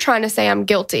 Whitley, you're trying to say I'm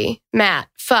guilty. Matt,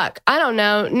 fuck, I don't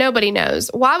know. Nobody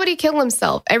knows. Why would he kill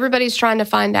himself? Everybody's trying to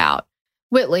find out.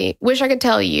 Whitley, wish I could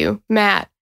tell you. Matt,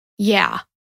 yeah.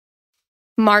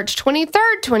 March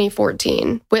 23rd,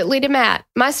 2014. Whitley to Matt.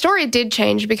 My story did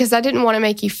change because I didn't want to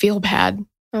make you feel bad.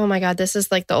 Oh my God, this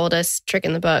is like the oldest trick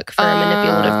in the book for a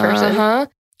manipulative person.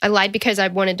 I lied because I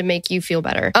wanted to make you feel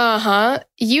better.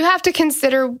 You have to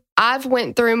consider I've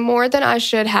went through more than I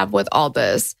should have with all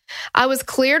this. I was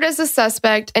cleared as a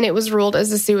suspect and it was ruled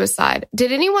as a suicide.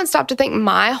 Did anyone stop to think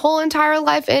my whole entire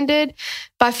life ended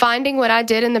by finding what I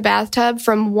did in the bathtub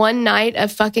from one night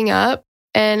of fucking up?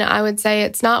 And I would say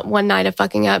it's not one night of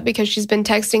fucking up because she's been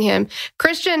texting him.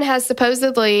 Christian has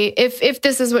supposedly, if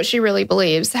this is what she really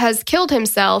believes, has killed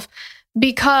himself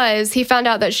because he found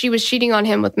out that she was cheating on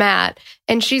him with Matt.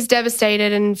 And she's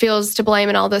devastated and feels to blame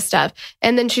and all this stuff.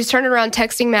 And then she's turning around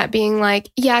texting Matt being like,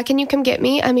 yeah, can you come get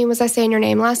me? I mean, was I saying your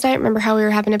name last night? Remember how we were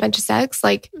having a bunch of sex?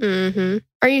 Like, Are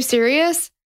you serious?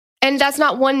 And that's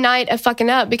not one night of fucking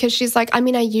up because she's like, I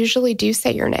mean, I usually do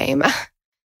say your name.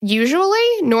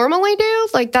 Normally do?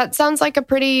 Like, that sounds like a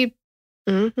pretty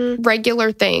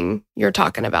regular thing you're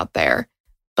talking about there.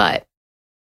 But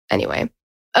anyway.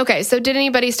 Okay, so did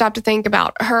anybody stop to think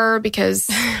about her because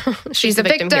she's a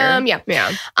victim?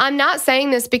 Yeah. I'm not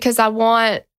saying this because I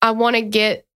want to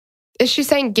get... Is she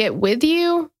saying get with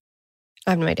you? I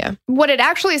have no idea. What it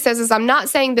actually says is I'm not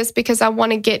saying this because I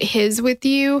want to get his with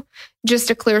you just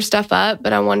to clear stuff up,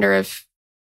 but I wonder if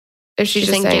she's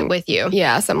just saying get with you.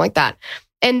 Yeah, something like that.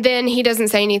 And then he doesn't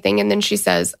say anything. And then she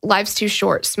says, life's too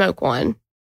short, smoke one.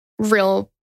 Real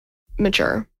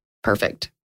mature.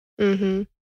 Perfect. And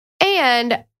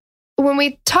when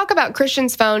we talk about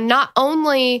Christian's phone, not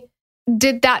only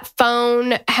did that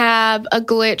phone have a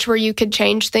glitch where you could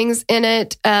change things in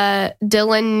it,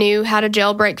 Dylan knew how to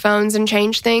jailbreak phones and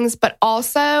change things, but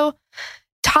also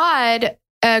Todd,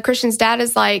 Christian's dad,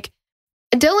 is like,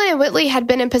 Dylan and Whitley had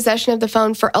been in possession of the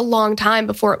phone for a long time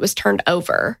before it was turned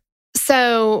over.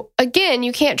 So again,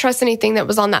 you can't trust anything that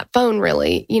was on that phone,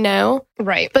 really, you know?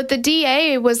 Right. But the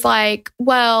DA was like,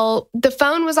 well, the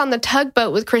phone was on the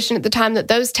tugboat with Christian at the time that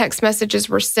those text messages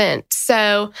were sent.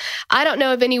 So I don't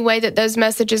know of any way that those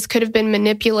messages could have been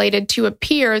manipulated to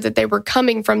appear that they were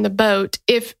coming from the boat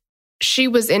if she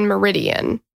was in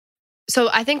Meridian. So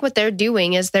I think what they're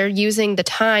doing is they're using the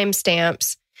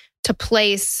timestamps to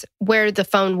place where the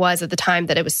phone was at the time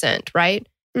that it was sent, right?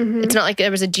 It's not like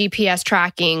there was a GPS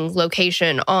tracking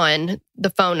location on the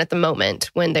phone at the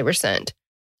moment when they were sent.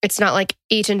 It's not like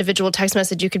each individual text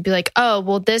message you could be like, oh,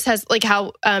 well, this has like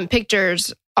how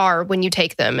pictures are when you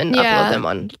take them and upload them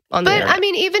on the internet. But I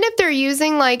mean, even if they're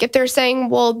using like, if they're saying,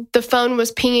 well, the phone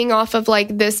was pinging off of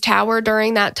like this tower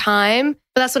during that time.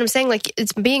 But that's what I'm saying. Like,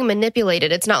 it's being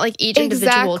manipulated. It's not like each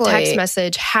individual text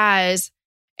message has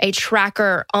a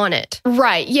tracker on it.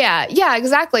 Right. Yeah. Yeah,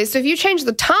 exactly. So if you change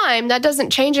the time, that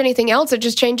doesn't change anything else. It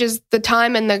just changes the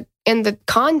time and the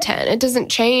content. It doesn't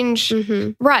change.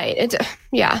 Right.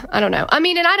 Yeah. I don't know. I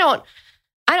mean, and I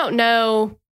don't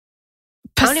know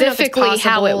specifically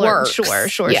how it works.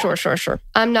 Sure.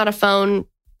 I'm not a phone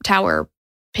tower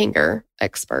pinger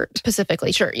expert.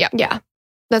 Specifically. Sure. Yeah. Yeah.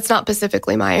 That's not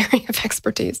specifically my area of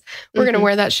expertise. We're going to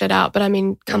wear that shit out. But I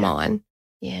mean, come on.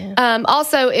 Yeah.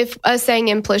 Also, if us saying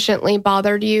implicitly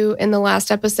bothered you in the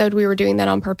last episode, we were doing that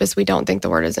on purpose. We don't think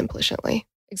the word is implicitly.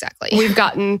 Exactly.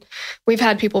 We've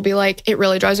had people be like, it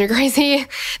really drives me crazy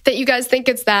that you guys think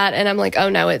it's that. And I'm like, oh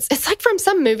no, it's like from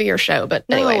some movie or show. But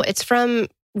anyway. No, it's from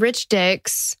Rich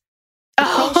Dick's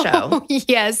show.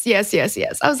 Yes.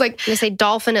 I was like, they say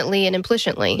dolphinately and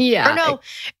implicitly. Yeah. Or no,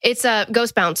 it's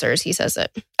Ghost Bouncers. He says it.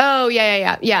 Oh,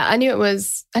 yeah. I knew it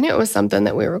was something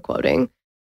that we were quoting.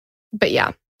 But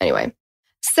yeah, anyway.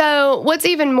 So what's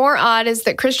even more odd is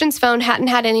that Christian's phone hadn't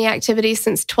had any activity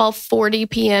since 12:40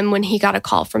 p.m. when he got a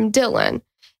call from Dylan.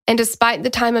 And despite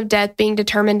the time of death being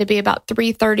determined to be about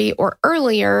 3:30 or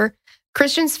earlier,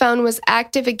 Christian's phone was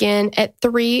active again at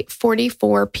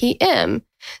 3:44 p.m.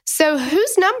 So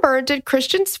whose number did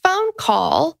Christian's phone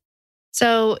call?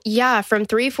 So yeah, from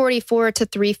 3:44 to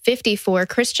 3:54,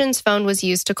 Christian's phone was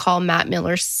used to call Matt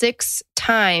Miller 6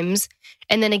 times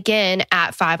and then again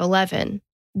at 5:11.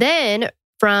 Then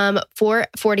from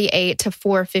 4:48 to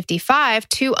 4:55,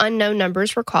 2 unknown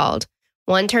numbers were called.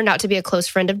 One turned out to be a close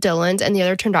friend of Dylan's, and the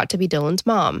other turned out to be Dylan's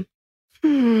mom.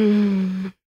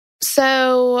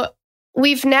 So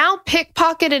we've now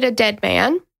pickpocketed a dead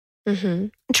man,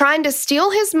 trying to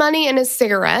steal his money and his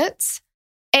cigarettes,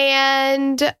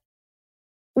 and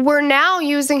we're now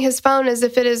using his phone as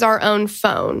if it is our own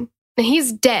phone. And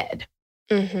he's dead.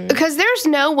 Because there's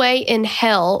no way in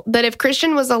hell that if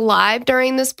Christian was alive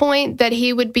during this point, that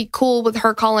he would be cool with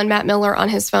her calling Matt Miller on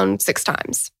his phone 6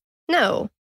 times. No.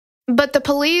 But the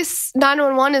police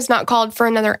 911 is not called for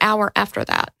another hour after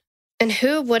that. And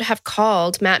who would have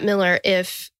called Matt Miller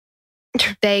if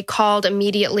they called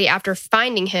immediately after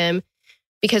finding him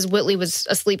because Whitley was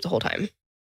asleep the whole time?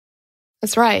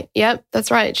 That's right. Yep,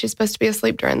 that's right. She's supposed to be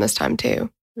asleep during this time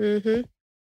too.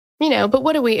 You know, but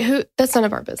that's none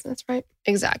of our business, right?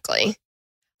 Exactly.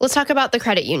 Let's talk about the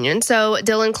credit union. So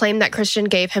Dylan claimed that Christian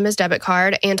gave him his debit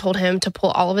card and told him to pull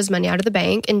all of his money out of the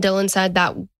bank. And Dylan said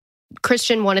that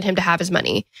Christian wanted him to have his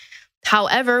money.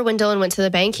 However, when Dylan went to the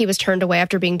bank, he was turned away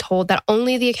after being told that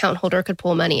only the account holder could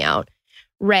pull money out.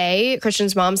 Ray,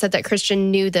 Christian's mom, said that Christian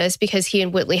knew this because he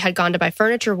and Whitley had gone to buy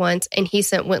furniture once, and he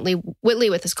sent Whitley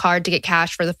with his card to get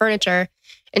cash for the furniture,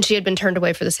 and she had been turned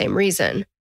away for the same reason.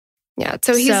 Yeah,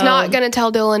 so he's not going to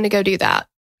tell Dylan to go do that.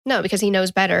 No, because he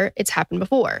knows better. It's happened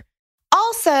before.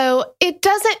 Also, it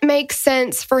doesn't make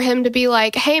sense for him to be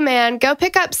like, hey, man, go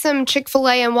pick up some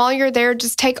Chick-fil-A, and while you're there,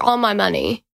 just take all my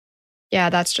money. Yeah,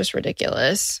 that's just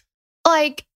ridiculous.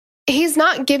 Like, he's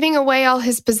not giving away all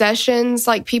his possessions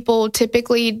like people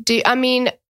typically do. I mean,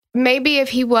 maybe if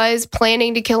he was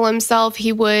planning to kill himself,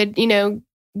 he would,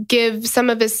 give some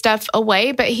of his stuff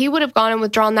away, but he would have gone and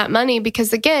withdrawn that money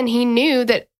because, again, he knew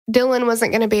that Dylan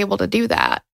wasn't going to be able to do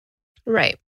that.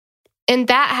 Right. And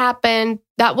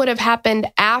that would have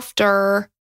happened after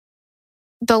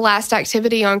the last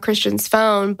activity on Christian's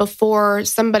phone before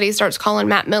somebody starts calling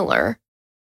Matt Miller.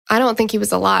 I don't think he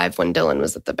was alive when Dylan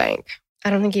was at the bank. I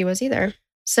don't think he was either.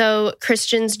 So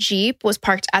Christian's Jeep was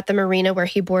parked at the marina where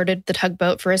he boarded the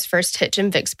tugboat for his first hitch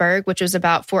in Vicksburg, which was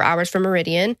about 4 hours from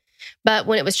Meridian. But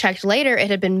when it was checked later, it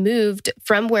had been moved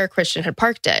from where Christian had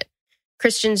parked it.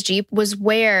 Christian's Jeep was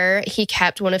where he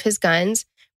kept one of his guns.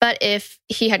 But if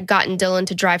he had gotten Dylan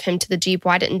to drive him to the Jeep,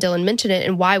 why didn't Dylan mention it?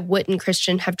 And why wouldn't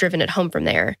Christian have driven it home from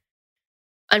there?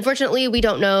 Unfortunately, we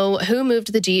don't know who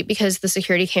moved the Jeep because the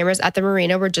security cameras at the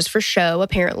marina were just for show,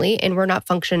 apparently, and were not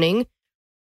functioning.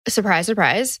 Surprise,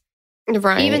 surprise.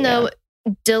 Right. Even though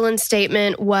Dylan's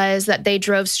statement was that they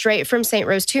drove straight from St.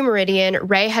 Rose to Meridian,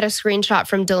 Ray had a screenshot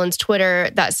from Dylan's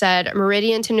Twitter that said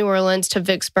Meridian to New Orleans to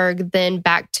Vicksburg, then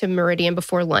back to Meridian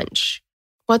before lunch.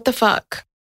 What the fuck?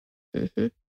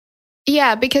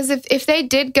 Yeah, because if they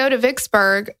did go to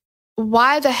Vicksburg,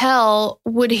 why the hell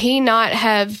would he not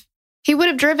have... He would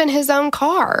have driven his own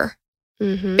car.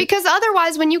 Because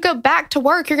otherwise, when you go back to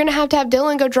work, you're going to have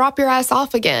Dylan go drop your ass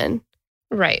off again.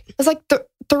 Right. It's like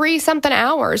 3-something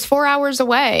hours, 4 hours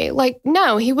away. Like,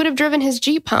 no, he would have driven his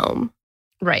Jeep home.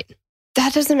 Right.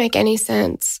 That doesn't make any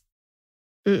sense.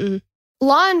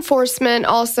 Law enforcement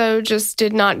also just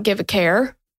did not give a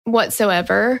care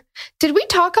whatsoever. Did we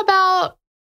talk about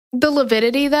the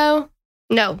lividity, though?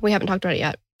 No, we haven't talked about it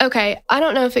yet. Okay, I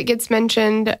don't know if it gets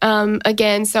mentioned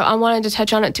again, so I wanted to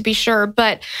touch on it to be sure.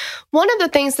 But one of the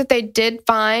things that they did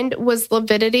find was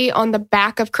lividity on the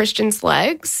back of Christian's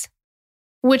legs,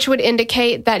 which would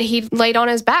indicate that he laid on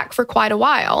his back for quite a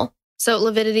while. So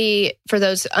lividity, for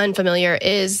those unfamiliar,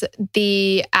 is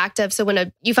the act of, so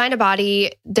when you find a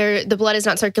body, the blood is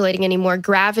not circulating anymore.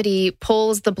 Gravity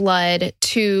pulls the blood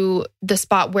to the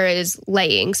spot where it is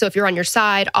laying. So if you're on your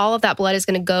side, all of that blood is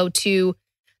going to go to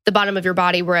the bottom of your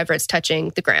body, wherever it's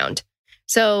touching the ground.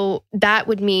 So that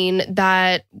would mean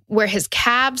that where his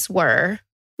calves were,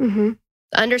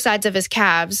 undersides of his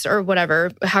calves or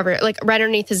whatever, however, like right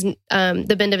underneath his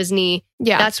the bend of his knee.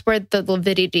 Yeah. That's where the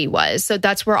lividity was. So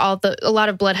that's where a lot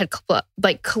of blood had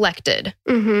collected.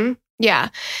 Mm-hmm. Yeah.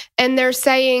 And they're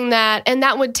saying that, and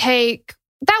that would take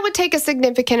a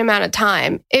significant amount of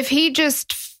time. If he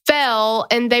just fell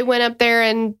and they went up there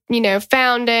and,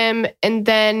 found him and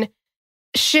then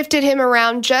shifted him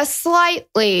around just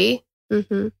slightly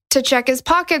to check his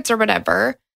pockets or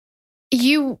whatever,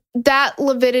 that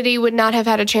lividity would not have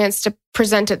had a chance to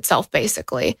present itself,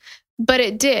 basically. But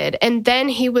it did. And then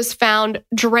he was found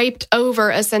draped over,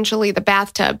 essentially, the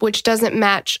bathtub, which doesn't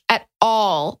match at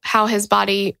all how his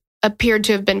body appeared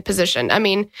to have been positioned. I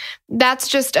mean, that's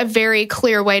just a very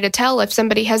clear way to tell if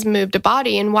somebody has moved a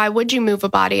body. And why would you move a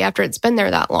body after it's been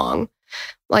there that long?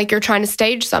 Like you're trying to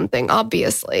stage something,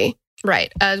 obviously.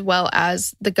 Right. As well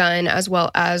as the gun, as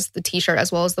well as the T-shirt,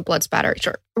 as well as the blood spatter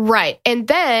shirt. Right. And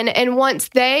once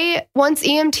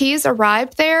EMTs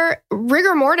arrived there,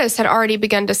 rigor mortis had already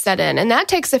begun to set in. And that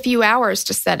takes a few hours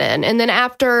to set in. And then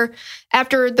after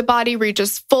the body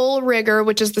reaches full rigor,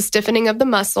 which is the stiffening of the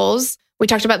muscles, we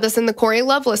talked about this in the Corey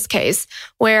Loveless case,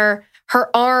 where her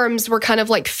arms were kind of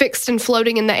like fixed and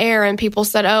floating in the air. And people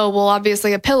said, oh, well,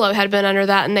 obviously a pillow had been under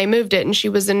that and they moved it and she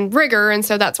was in rigor. And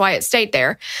so that's why it stayed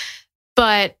there.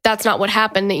 But that's not what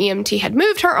happened. The EMT had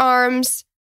moved her arms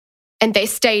and they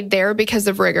stayed there because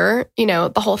of rigor,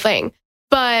 the whole thing.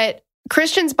 But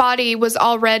Christian's body was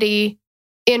already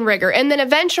in rigor. And then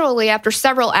eventually, after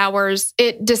several hours,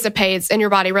 it dissipates and your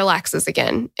body relaxes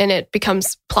again and it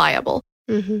becomes pliable.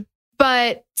 Mm-hmm.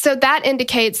 But so that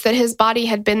indicates that his body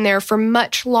had been there for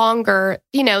much longer.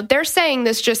 They're saying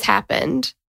this just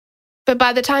happened. But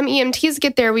by the time EMTs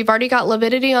get there, we've already got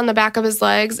lividity on the back of his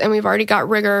legs and we've already got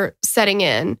rigor setting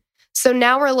in. So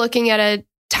now we're looking at a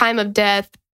time of death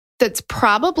that's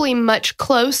probably much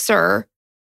closer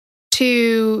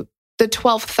to the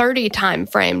 12:30 time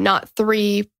frame, not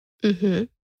 3:45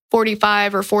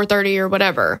 or 4:30 or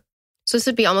whatever. So this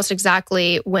would be almost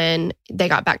exactly when they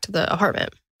got back to the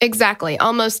apartment. Exactly.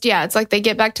 Almost, yeah. It's like they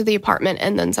get back to the apartment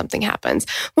and then something happens,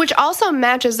 which also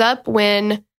matches up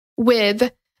when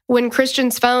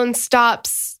Christian's phone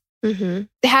stops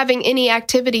having any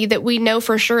activity that we know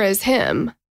for sure is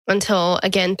him. Until,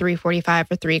 again,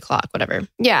 3:45 or 3 o'clock, whatever.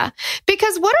 Yeah.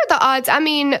 Because what are the odds? I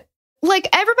mean, like,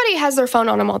 everybody has their phone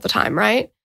on them all the time,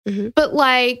 right? Mm-hmm. But,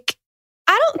 like,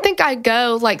 I don't think I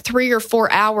go, like, 3 or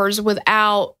 4 hours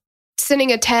without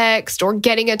sending a text or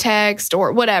getting a text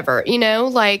or whatever,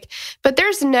 but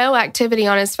there's no activity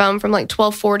on his phone from, like,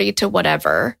 12:40 to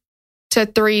whatever, to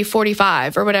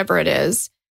 3:45 or whatever it is.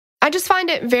 I just find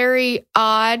it very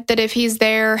odd that if he's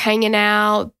there hanging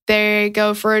out, they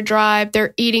go for a drive,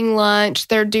 they're eating lunch,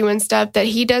 they're doing stuff that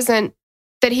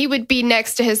he would be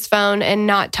next to his phone and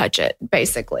not touch it,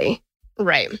 basically.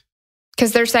 Right.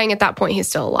 Because they're saying at that point he's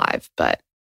still alive. But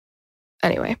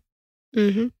anyway.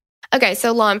 Mm-hmm. Okay,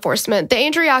 so law enforcement. The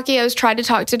Andriacchios tried to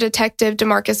talk to Detective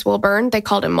DeMarcus Wilburn. They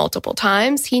called him multiple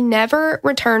times. He never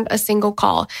returned a single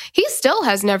call. He still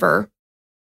has never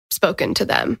spoken to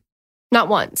them. Not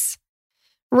once.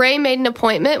 Ray made an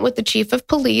appointment with the chief of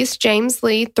police, James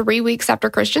Lee, 3 weeks after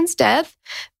Christian's death,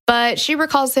 but she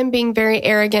recalls him being very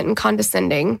arrogant and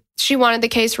condescending. She wanted the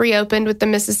case reopened with the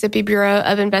Mississippi Bureau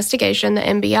of Investigation, the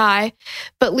MBI,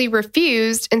 but Lee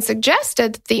refused and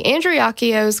suggested that the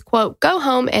Andriacchios, quote, go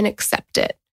home and accept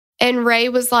it. And Ray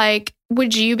was like,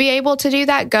 would you be able to do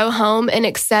that? Go home and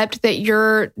accept that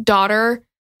your daughter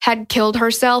had killed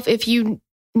herself if you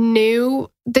knew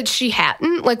that she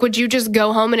hadn't? Like, would you just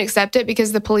go home and accept it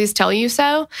because the police tell you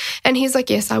so? And he's like,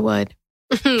 yes, I would.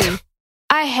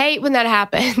 I hate when that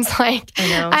happens. Like,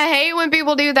 I hate when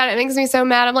people do that. It makes me so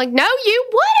mad. I'm like, no, you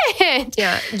wouldn't.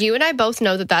 Yeah. You and I both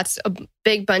know that that's a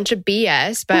big bunch of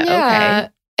BS, but okay.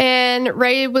 And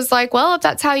Ray was like, well, if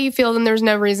that's how you feel, then there's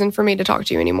no reason for me to talk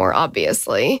to you anymore,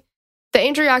 obviously. The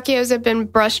Andriacchios have been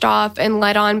brushed off and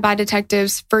led on by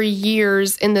detectives for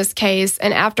years in this case.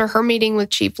 And after her meeting with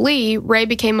Chief Lee, Ray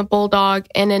became a bulldog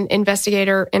and an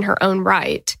investigator in her own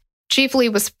right. Chief Lee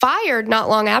was fired not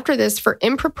long after this for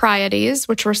improprieties,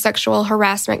 which were sexual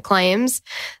harassment claims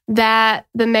that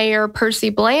the mayor,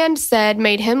 Percy Bland, said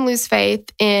made him lose faith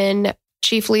in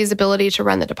Chief Lee's ability to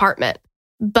run the department.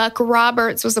 Buck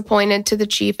Roberts was appointed to the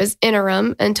chief as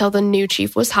interim until the new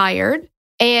chief was hired.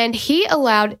 And he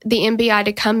allowed the MBI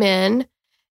to come in,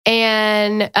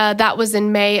 and that was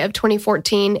in May of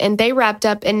 2014. And they wrapped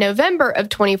up in November of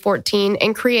 2014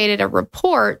 and created a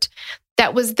report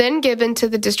that was then given to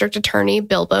the district attorney,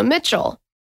 Bilbo Mitchell.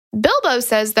 Bilbo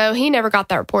says, though, he never got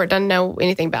that report, doesn't know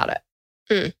anything about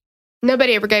it.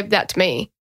 Nobody ever gave that to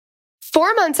me.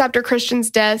 4 months after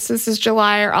Christian's death, this is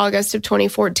July or August of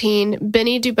 2014,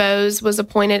 Benny Dubose was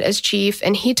appointed as chief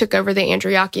and he took over the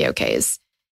Andriacchio case.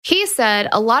 He said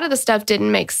a lot of the stuff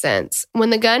didn't make sense. When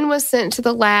the gun was sent to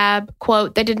the lab,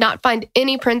 quote, they did not find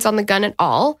any prints on the gun at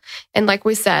all. And like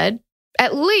we said,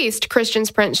 at least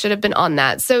Christian's print should have been on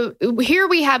that. So here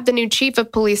we have the new chief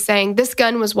of police saying this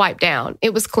gun was wiped down.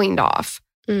 It was cleaned off.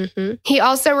 Mm-hmm. He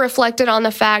also reflected on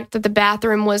the fact that the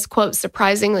bathroom was, quote,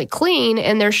 surprisingly clean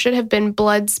and there should have been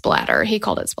blood splatter. He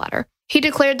called it splatter. He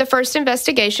declared the first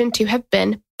investigation to have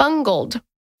been bungled.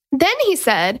 Then he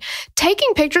said,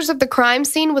 taking pictures of the crime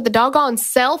scene with a doggone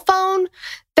cell phone,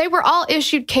 they were all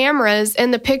issued cameras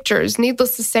and the pictures,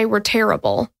 needless to say, were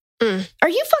terrible. Are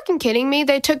you fucking kidding me?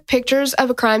 They took pictures of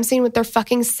a crime scene with their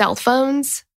fucking cell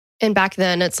phones? And back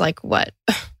then, it's like, what?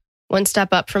 One step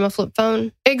up from a flip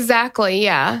phone? Exactly,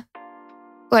 yeah.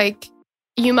 Like,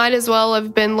 you might as well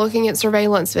have been looking at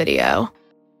surveillance video.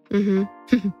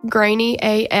 Mm-hmm. Grainy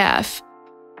AF.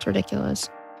 It's ridiculous.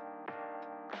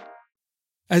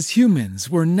 As humans,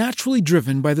 we're naturally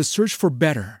driven by the search for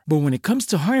better. But when it comes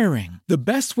to hiring, the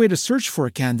best way to search for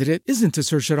a candidate isn't to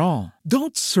search at all.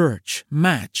 Don't search,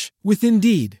 match with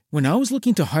Indeed. When I was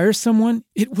looking to hire someone,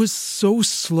 it was so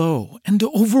slow and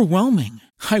overwhelming.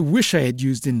 I wish I had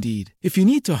used Indeed. If you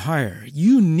need to hire,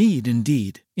 you need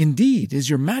Indeed. Indeed is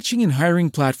your matching and hiring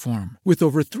platform with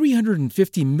over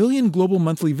 350 million global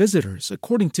monthly visitors,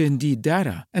 according to Indeed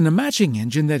data, and a matching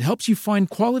engine that helps you find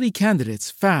quality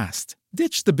candidates fast.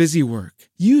 Ditch the busy work.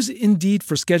 Use Indeed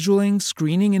for scheduling,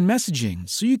 screening, and messaging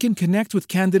so you can connect with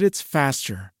candidates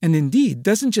faster. And Indeed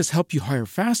doesn't just help you hire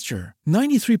faster.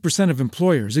 93% of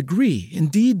employers agree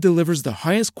Indeed delivers the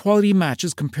highest quality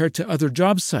matches compared to other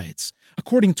job sites,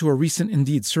 according to a recent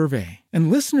Indeed survey.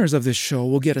 And listeners of this show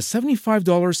will get a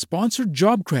 $75 sponsored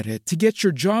job credit to get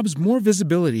your jobs more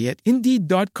visibility at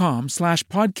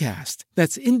Indeed.com/podcast.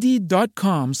 That's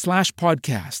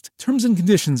Indeed.com/podcast. Terms and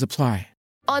conditions apply.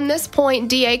 On this point,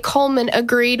 DA Coleman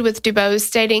agreed with Dubose,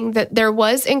 stating that there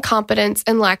was incompetence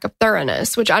and lack of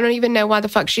thoroughness, which I don't even know why the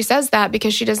fuck she says that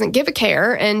because she doesn't give a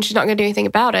care and she's not going to do anything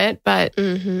about it, but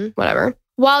whatever.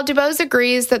 While Dubose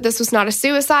agrees that this was not a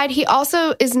suicide, he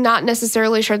also is not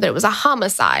necessarily sure that it was a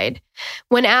homicide.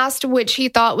 When asked which he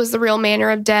thought was the real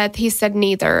manner of death, he said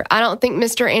neither. I don't think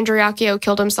Mr. Andriacchio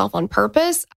killed himself on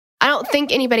purpose. I don't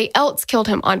think anybody else killed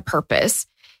him on purpose.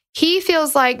 He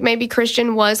feels like maybe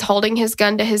Christian was holding his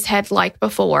gun to his head like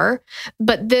before,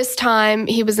 but this time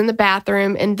he was in the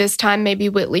bathroom and this time maybe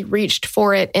Whitley reached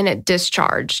for it and it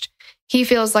discharged. He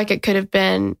feels like it could have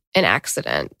been an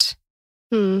accident.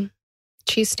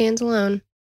 She stands alone.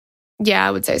 Yeah,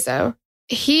 I would say so.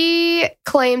 He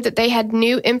claimed that they had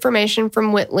new information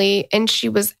from Whitley and she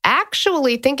was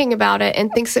actually thinking about it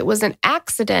and thinks it was an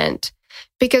accident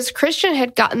because Christian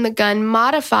had gotten the gun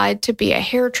modified to be a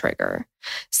hair trigger.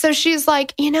 So she's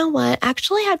like, you know what?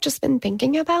 Actually, I've just been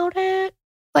thinking about it.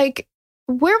 Like,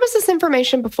 where was this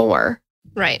information before?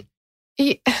 Right.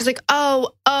 She's like,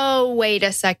 oh, wait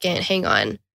a second. Hang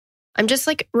on. I'm just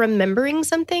like remembering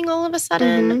something all of a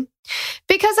sudden.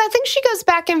 Because I think she goes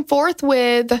back and forth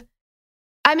with,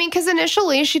 because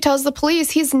initially she tells the police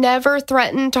he's never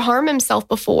threatened to harm himself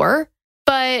before.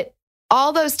 But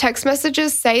all those text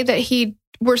messages say that he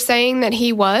was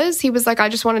like, I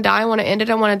just want to die. I want to end it.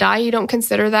 I want to die. You don't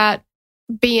consider that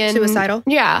being suicidal?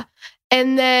 Yeah.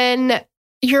 And then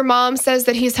your mom says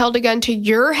that he's held a gun to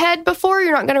your head before.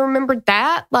 You're not going to remember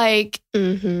that.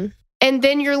 And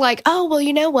then you're like, oh, well,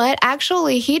 you know what?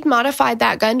 Actually, he'd modified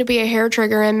that gun to be a hair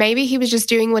trigger. And maybe he was just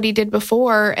doing what he did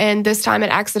before. And this time it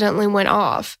accidentally went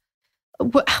off.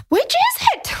 Which is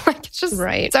it? It's just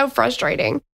so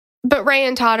frustrating. But Ray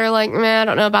and Todd are like, man, I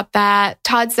don't know about that.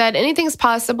 Todd said anything's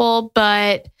possible,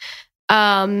 but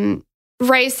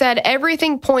Ray said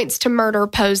everything points to murder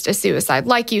posed as suicide.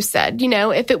 Like you said,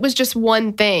 if it was just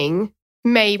one thing,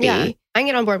 maybe. Yeah, I can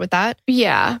get on board with that.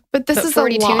 Yeah, but this is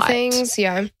 42 a lot. things,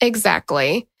 yeah.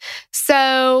 Exactly.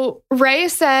 So Ray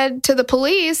said to the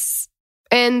police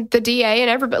and the DA and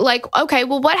everybody, like, okay,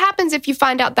 well, what happens if you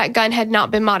find out that gun had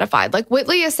not been modified? Like,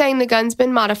 Whitley is saying the gun's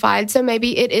been modified, so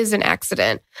maybe it is an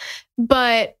accident.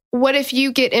 But what if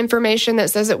you get information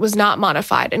that says it was not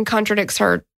modified and contradicts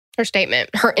her statement,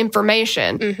 her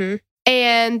information?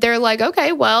 And they're like,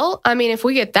 okay, well, if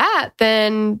we get that,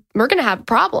 then we're going to have a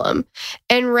problem.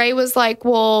 And Ray was like,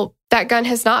 well, that gun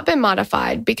has not been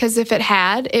modified because if it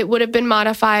had, it would have been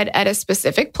modified at a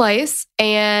specific place.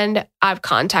 And I've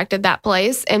contacted that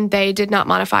place and they did not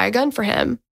modify a gun for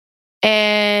him.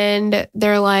 And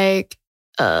they're like,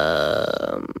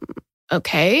 okay.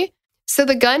 So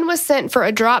the gun was sent for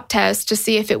a drop test to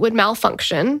see if it would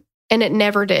malfunction and it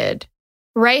never did.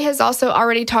 Ray has also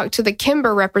already talked to the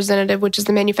Kimber representative, which is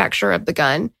the manufacturer of the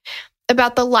gun,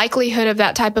 about the likelihood of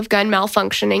that type of gun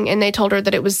malfunctioning, and they told her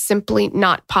that it was simply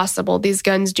not possible. These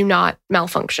guns do not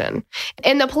malfunction.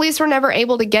 And the police were never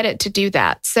able to get it to do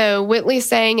that. So Whitley's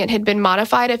saying it had been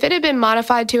modified. If it had been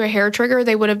modified to a hair trigger,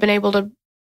 they would have been able to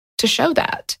show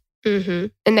that. Mm-hmm.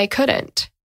 And they couldn't.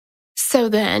 So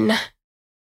then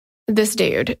this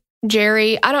dude,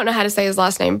 Jerry, I don't know how to say his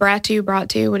last name, Bratu,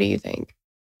 what do you think?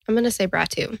 I'm going to say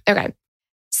Bratu. Okay.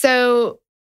 So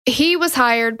he was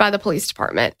hired by the police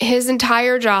department. His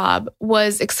entire job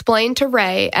was explained to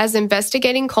Ray as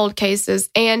investigating cold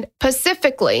cases, and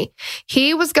specifically,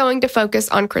 he was going to focus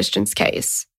on Christian's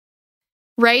case.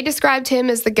 Ray described him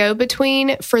as the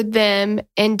go-between for them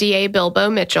and DA Bilbo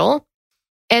Mitchell,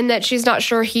 and that she's not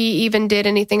sure he even did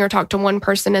anything or talked to one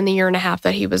person in the year and a half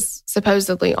that he was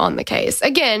supposedly on the case.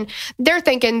 Again, they're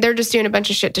thinking they're just doing a bunch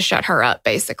of shit to shut her up,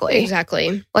 basically.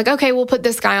 Exactly. Like, okay, we'll put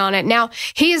this guy on it. Now,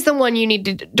 he is the one you need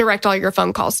to direct all your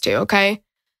phone calls to, okay?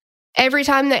 Every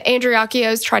time that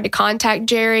Andriacchios tried to contact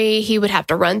Jerry, he would have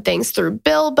to run things through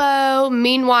Bilbo.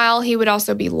 Meanwhile, he would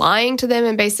also be lying to them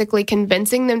and basically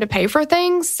convincing them to pay for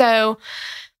things. So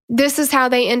this is how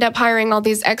they end up hiring all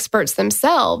these experts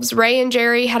themselves. Ray and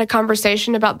Jerry had a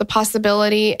conversation about the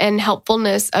possibility and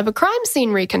helpfulness of a crime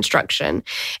scene reconstruction.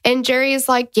 And Jerry is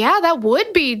like, yeah, that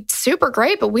would be super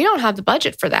great, but we don't have the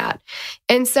budget for that.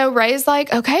 And so Ray's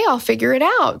like, okay, I'll figure it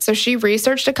out. So she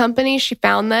researched a company, she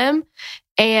found them,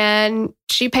 and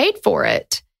she paid for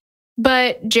it.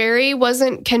 But Jerry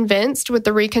wasn't convinced with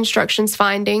the reconstruction's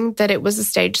finding that it was a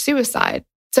staged suicide.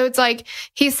 So it's like,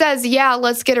 he says, yeah,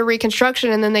 let's get a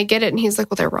reconstruction. And then they get it. And he's like,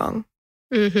 well, they're wrong.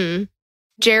 Mm-hmm.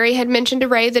 Jerry had mentioned to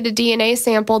Ray that a DNA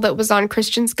sample that was on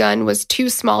Christian's gun was too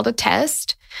small to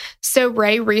test. So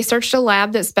Ray researched a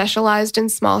lab that specialized in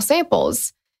small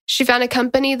samples. She found a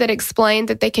company that explained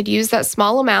that they could use that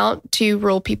small amount to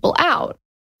rule people out.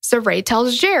 So Ray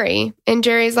tells Jerry, and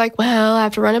Jerry's like, well, I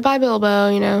have to run it by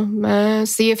Bilbo,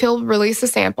 see if he'll release a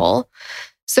sample.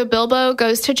 So Bilbo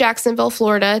goes to Jacksonville,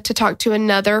 Florida to talk to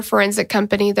another forensic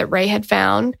company that Ray had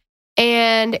found.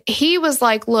 And he was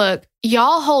like, look,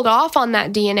 y'all hold off on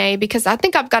that DNA because I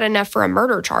think I've got enough for a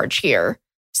murder charge here.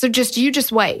 So you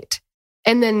just wait.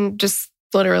 And then just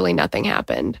literally nothing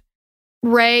happened.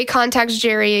 Ray contacts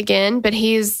Jerry again, but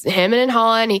he's hemming and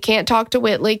hawing. He can't talk to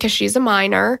Whitley because she's a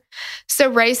minor. So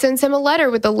Ray sends him a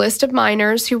letter with a list of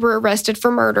minors who were arrested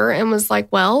for murder and was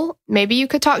like, well, maybe you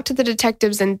could talk to the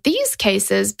detectives in these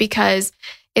cases because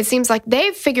it seems like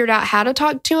they've figured out how to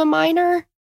talk to a minor.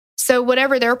 So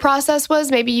whatever their process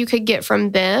was, maybe you could get from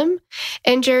them.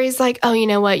 And Jerry's like, oh, you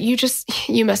know what? You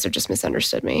must have just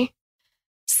misunderstood me.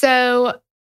 So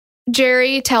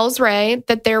Jerry tells Ray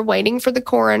that they're waiting for the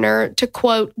coroner to,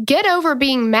 quote, get over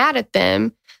being mad at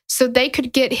them so they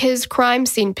could get his crime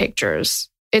scene pictures.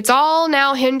 It's all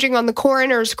now hinging on the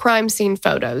coroner's crime scene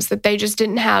photos that they just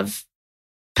didn't have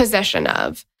possession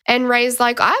of. And Ray's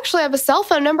like, I actually have a cell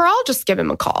phone number. I'll just give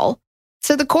him a call.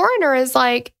 So the coroner is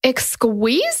like, excuse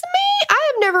me?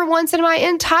 I have never once in my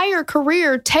entire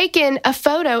career taken a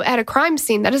photo at a crime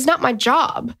scene. That is not my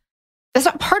job. That's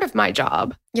not part of my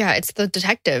job. Yeah, it's the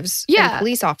detectives and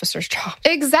police officer's job.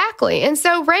 Exactly. And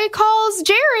so Ray calls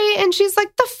Jerry and she's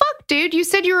like, the fuck, dude? You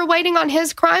said you were waiting on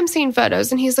his crime scene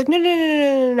photos. And he's like,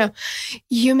 no.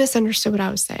 You misunderstood what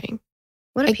I was saying.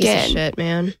 What a piece of shit,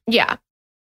 man. Yeah.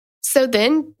 So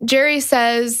then Jerry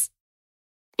says,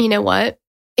 you know what?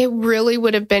 It really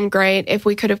would have been great if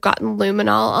we could have gotten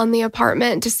luminol on the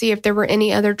apartment to see if there were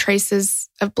any other traces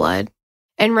of blood.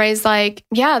 And Ray's like,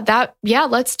 yeah,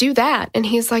 let's do that. And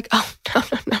he's like, oh,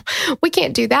 no, we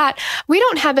can't do that. We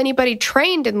don't have anybody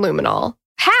trained in luminol.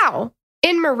 How?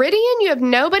 In Meridian, you have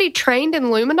nobody trained in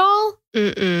luminol?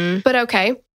 Mm-mm. But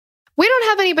okay, we don't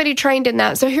have anybody trained in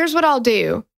that. So here's what I'll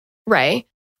do, Ray.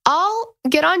 I'll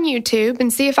get on YouTube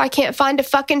and see if I can't find a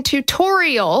fucking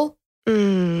tutorial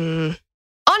on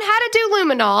how to do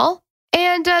luminol.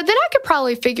 And then I could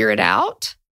probably figure it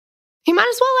out. He might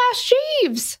as well ask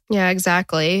Jeeves. Yeah,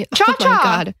 exactly. Cha-cha. Oh my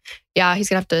God. Yeah, he's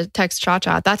going to have to text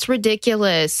Cha-cha. That's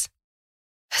ridiculous.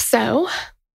 So,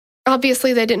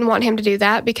 obviously, they didn't want him to do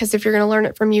that because if you're going to learn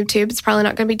it from YouTube, it's probably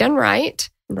not going to be done right.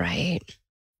 Right.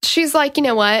 She's like, you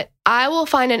know what? I will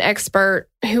find an expert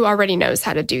who already knows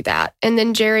how to do that. And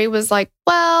then Jerry was like,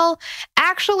 well,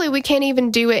 actually, we can't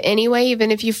even do it anyway, even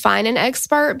if you find an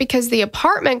expert, because the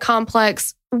apartment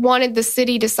complex wanted the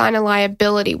city to sign a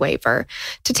liability waiver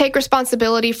to take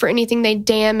responsibility for anything they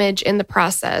damage in the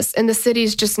process. And the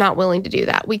city's just not willing to do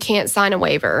that. We can't sign a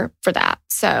waiver for that.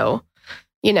 So,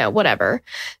 whatever.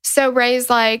 So Ray's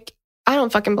like, I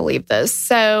don't fucking believe this.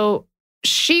 So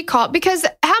she called, because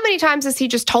how many times has he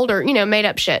just told her, made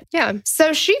up shit? Yeah.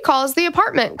 So she calls the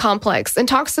apartment complex and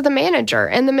talks to the manager.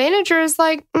 And the manager is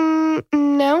like,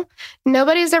 no,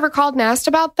 nobody's ever called and asked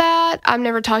about that. I've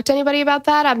never talked to anybody about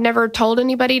that. I've never told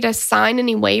anybody to sign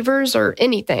any waivers or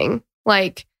anything.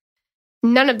 Like,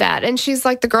 none of that. And she's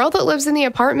like, the girl that lives in the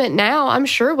apartment now, I'm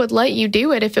sure would let you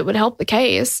do it if it would help the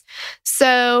case.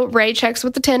 So Ray checks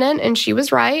with the tenant and she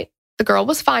was right. The girl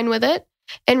was fine with it.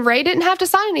 And Ray didn't have to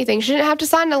sign anything. She didn't have to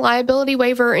sign a liability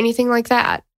waiver or anything like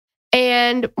that.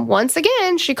 And once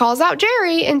again, she calls out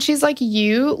Jerry and she's like,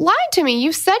 you lied to me.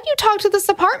 You said you talked to this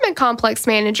apartment complex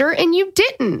manager and you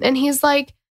didn't. And he's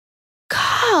like,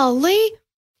 golly,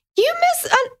 did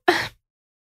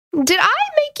I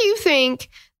make you think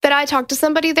that I talked to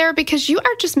somebody there? Because you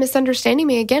are just misunderstanding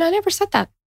me again. I never said that.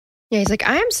 Yeah, he's like,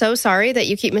 I am so sorry that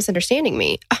you keep misunderstanding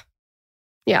me.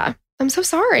 Yeah, I'm so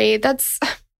sorry. That's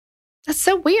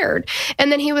so weird.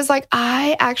 And then he was like,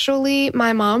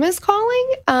 my mom is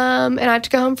calling and I have to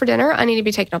go home for dinner. I need to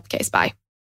be taken off the case. Bye.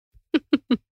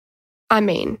 I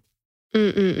mean.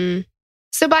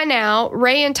 So by now,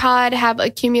 Ray and Todd have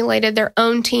accumulated their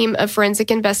own team of forensic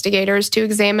investigators to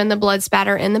examine the blood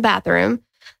spatter in the bathroom,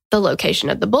 the location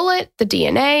of the bullet, the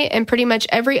DNA, and pretty much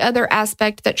every other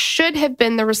aspect that should have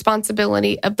been the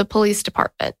responsibility of the police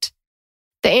department.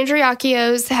 The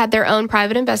Andriacchios had their own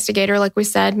private investigator, like we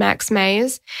said, Max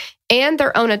Mays, and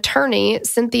their own attorney,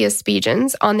 Cynthia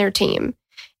Spiegens, on their team.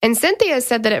 And Cynthia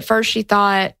said that at first she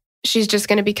thought she's just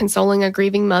going to be consoling a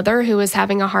grieving mother who was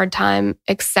having a hard time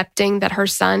accepting that her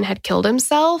son had killed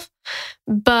himself.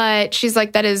 But she's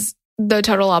like, that is the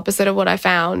total opposite of what I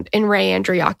found in Ray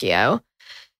Andriacchio.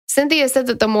 Cynthia said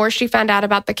that the more she found out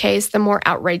about the case, the more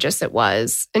outrageous it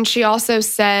was. And she also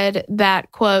said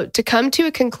that, quote, to come to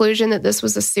a conclusion that this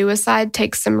was a suicide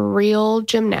takes some real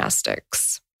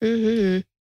gymnastics.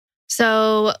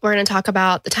 So we're going to talk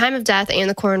about the time of death and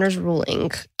the coroner's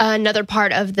ruling. Another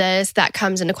part of this that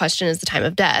comes into question is the time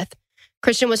of death.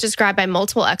 Christian was described by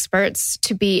multiple experts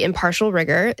to be in partial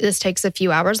rigor. This takes a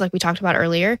few hours, like we talked about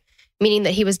earlier, meaning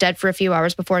that he was dead for a few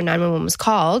hours before 911 was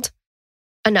called.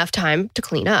 Enough time to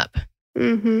clean up.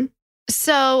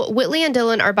 So Whitley and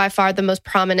Dylan are by far the most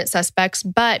prominent suspects,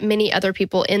 but many other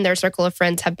people in their circle of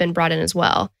friends have been brought in as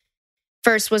well.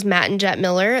 First was Matt and Jet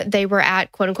Miller. They were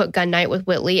at quote-unquote gun night with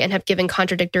Whitley and have given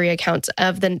contradictory accounts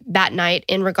of that night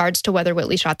in regards to whether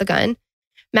Whitley shot the gun.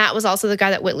 Matt was also the guy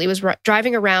that Whitley was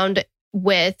driving around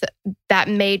with that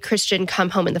made Christian come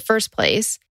home in the first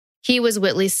place. He was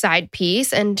Whitley's side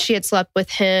piece, and she had slept with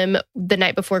him the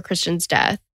night before Christian's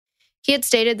death. He had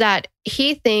stated that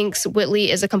he thinks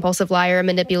Whitley is a compulsive liar,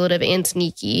 manipulative, and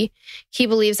sneaky. He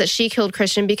believes that she killed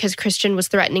Christian because Christian was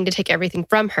threatening to take everything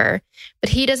from her, but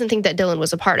he doesn't think that Dylan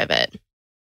was a part of it.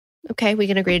 Okay, we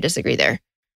can agree to disagree there.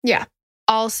 Yeah.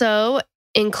 Also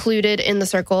included in the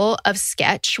circle of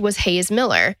sketch was Hayes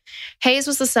Miller. Hayes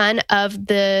was the son of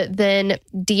the then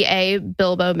DA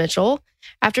Bilbo Mitchell.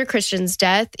 After Christian's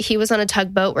death, he was on a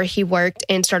tugboat where he worked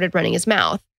and started running his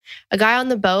mouth. A guy on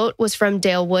the boat was from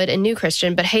Dalewood and knew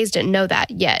Christian, but Hayes didn't know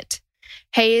that yet.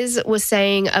 Hayes was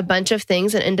saying a bunch of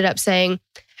things and ended up saying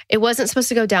it wasn't supposed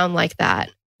to go down like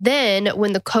that. Then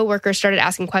when the coworker started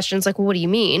asking questions like, well, what do you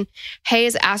mean?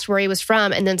 Hayes asked where he was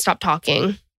from and then stopped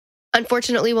talking.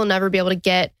 Unfortunately, we'll never be able to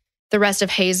get the rest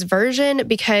of Hayes' version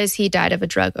because he died of a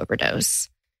drug overdose.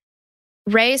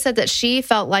 Ray said that she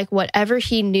felt like whatever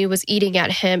he knew was eating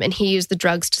at him and he used the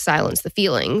drugs to silence the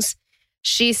feelings.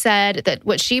 She said that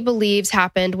what she believes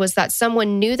happened was that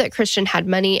someone knew that Christian had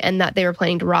money and that they were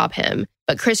planning to rob him.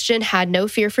 But Christian had no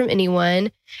fear from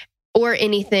anyone or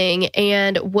anything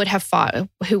and would have fought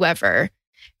whoever.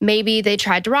 Maybe they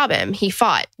tried to rob him. He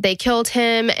fought. They killed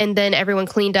him, and then everyone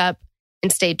cleaned up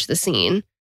and staged the scene.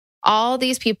 All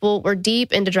these people were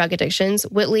deep into drug addictions,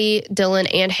 Whitley, Dylan,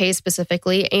 and Hayes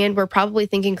specifically, and were probably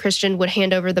thinking Christian would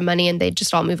hand over the money and they'd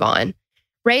just all move on.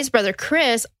 Ray's brother,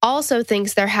 Chris, also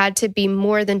thinks there had to be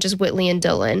more than just Whitley and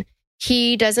Dylan.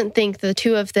 He doesn't think the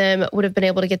two of them would have been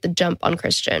able to get the jump on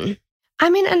Christian. I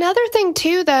mean, another thing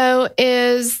too, though,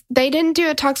 is they didn't do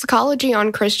a toxicology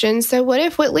on Christian. So what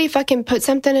if Whitley fucking put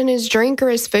something in his drink or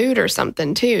his food or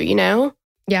something too, you know?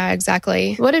 Yeah,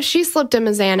 exactly. What if she slipped him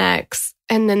a Xanax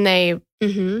and then they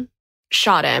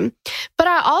shot him? But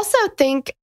I also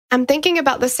think, I'm thinking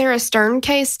about the Sarah Stern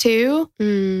case too.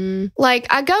 Like,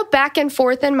 I go back and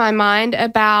forth in my mind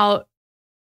about,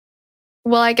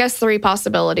 well, I guess 3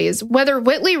 possibilities. Whether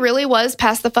Whitley really was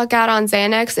passed the fuck out on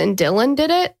Xanax and Dylan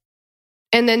did it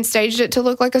and then staged it to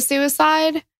look like a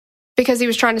suicide because he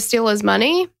was trying to steal his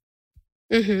money.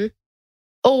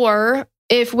 Or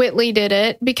if Whitley did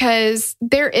it because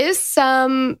there is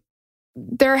some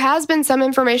there has been some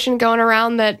information going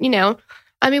around that,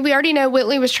 we already know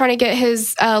Whitley was trying to get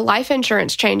his life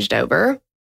insurance changed over.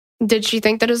 Did she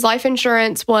think that his life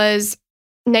insurance was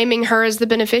naming her as the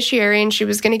beneficiary and she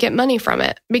was going to get money from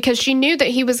it? Because she knew that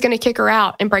he was going to kick her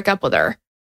out and break up with her.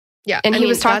 Yeah. And he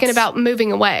was talking about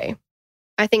moving away.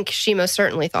 I think she most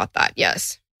certainly thought that,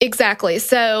 yes. Exactly.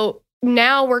 So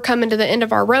now we're coming to the end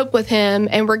of our rope with him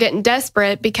and we're getting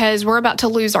desperate because we're about to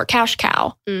lose our cash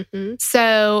cow. Mm-hmm.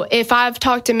 So if I've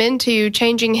talked him into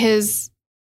changing his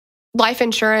life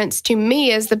insurance to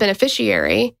me as the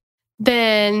beneficiary,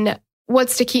 then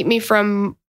what's to keep me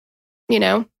from,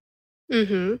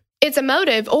 Mm-hmm. It's a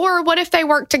motive. Or what if they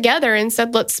worked together and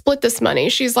said, let's split this money?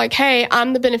 She's like, hey,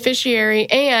 I'm the beneficiary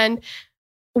and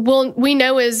we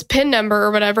know his PIN number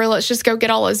or whatever. Let's just go get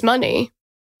all his money.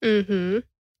 Mm-hmm.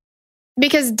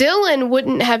 Because Dylan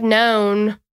wouldn't have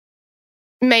known,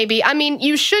 maybe. I mean,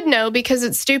 you should know because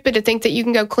it's stupid to think that you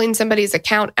can go clean somebody's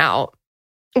account out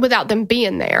without them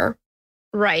being there.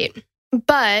 Right.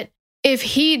 But if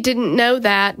he didn't know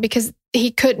that because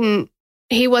he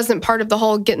wasn't part of the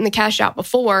whole getting the cash out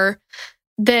before,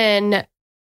 then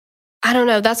I don't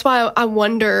know. That's why I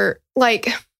wonder, I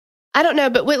don't know,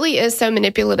 but Whitley is so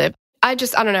manipulative. I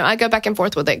don't know. I go back and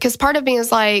forth with it because part of me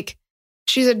is like,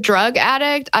 she's a drug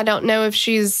addict. I don't know if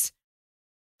she's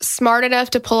smart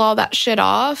enough to pull all that shit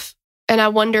off. And I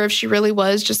wonder if she really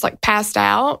was just passed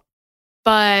out.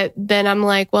 But then I'm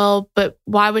like, well, but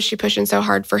why was she pushing so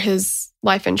hard for his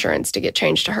life insurance to get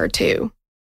changed to her too?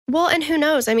 Well, and who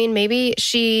knows? I mean, maybe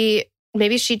she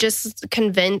just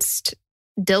convinced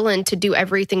Dylan to do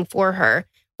everything for her.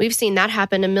 We've seen that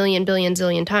happen a million, billion,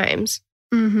 zillion times.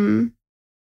 Mm-hmm.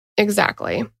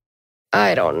 Exactly.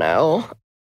 I don't know.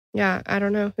 Yeah, I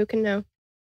don't know. Who can know?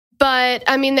 But,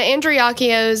 I mean, the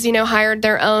Andriacchios, hired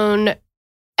their own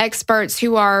experts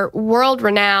who are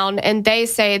world-renowned, and they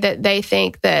say that they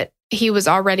think that Christian was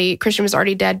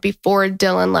already dead before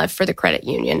Dylan left for the credit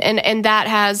union. And that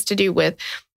has to do with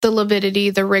the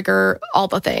lividity, the rigor, all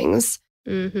the things.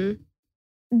 Mm-hmm.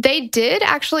 They did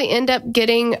actually end up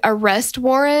getting arrest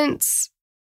warrants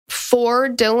for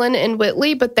Dylan and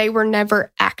Whitley, but they were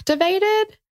never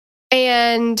activated.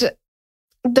 And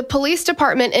the police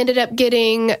department ended up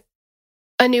getting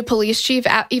a new police chief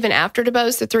even after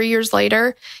DuBose. So 3 years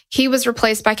later, he was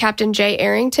replaced by Captain Jay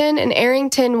Arrington. And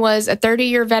Arrington was a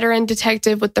 30-year veteran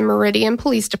detective with the Meridian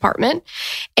Police Department.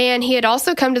 And he had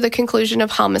also come to the conclusion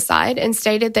of homicide and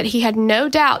stated that he had no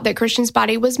doubt that Christian's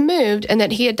body was moved and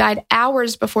that he had died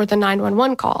hours before the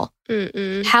 911 call.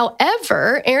 Mm-mm.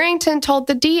 However, Arrington told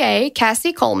the DA,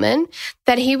 Cassie Coleman,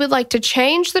 that he would like to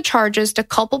change the charges to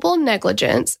culpable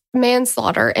negligence,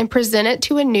 manslaughter, and present it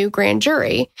to a new grand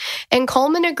jury. And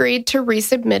Coleman agreed to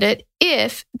resubmit it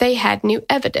if they had new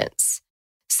evidence.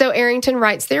 So Arrington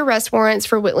writes the arrest warrants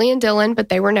for Whitley and Dylan, but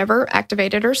they were never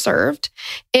activated or served.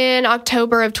 In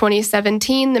October of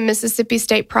 2017, the Mississippi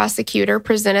State prosecutor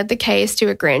presented the case to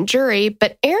a grand jury,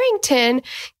 but Arrington,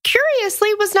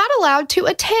 curiously, was not allowed to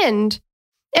attend.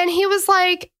 And he was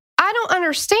like, I don't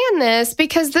understand this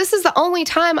because this is the only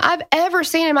time I've ever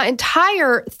seen in my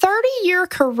entire 30-year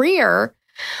career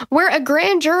where a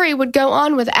grand jury would go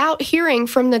on without hearing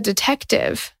from the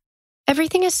detective.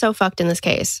 Everything is so fucked in this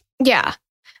case. Yeah.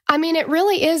 I mean, it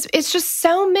really is. It's just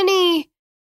so many.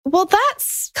 Well,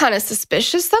 that's kind of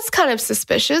suspicious. That's kind of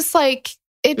suspicious.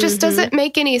 It just doesn't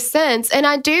make any sense. And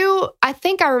I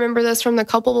think I remember this from the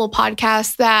Culpable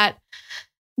podcast that,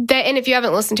 and if you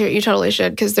haven't listened to it, you totally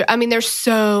should, because there's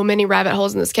so many rabbit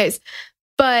holes in this case.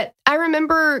 But I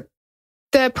remember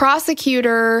the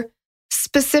prosecutor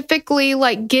specifically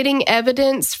getting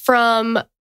evidence from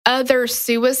other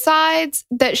suicides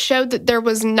that showed that there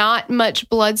was not much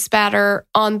blood spatter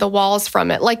on the walls from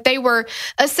it. They were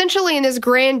essentially in this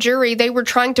grand jury, they were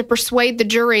trying to persuade the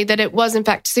jury that it was in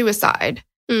fact suicide.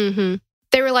 Mm-hmm.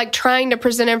 They were trying to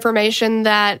present information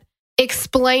that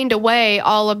explained away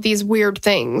all of these weird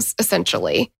things,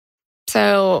 essentially.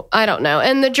 So I don't know.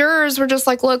 And the jurors were just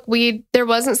like, look, there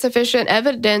wasn't sufficient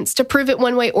evidence to prove it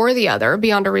one way or the other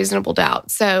beyond a reasonable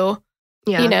doubt. So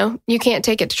yeah. You can't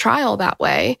take it to trial that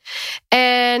way.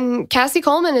 And Cassie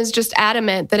Coleman is just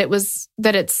adamant that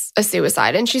it's a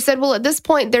suicide. And she said, well, at this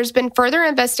point, there's been further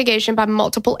investigation by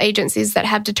multiple agencies that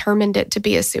have determined it to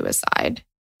be a suicide.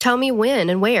 Tell me when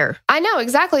and where. I know,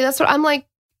 exactly. That's what I'm like,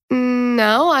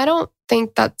 no, I don't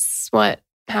think that's what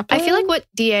happened. I feel like what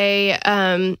DA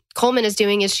Coleman is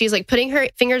doing is she's putting her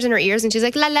fingers in her ears and she's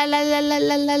like, la, la, la, la, la,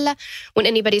 la, la, la, when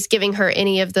anybody's giving her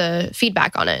any of the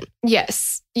feedback on it.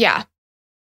 Yes. Yeah.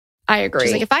 I agree.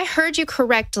 She's like, if I heard you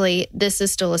correctly, this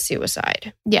is still a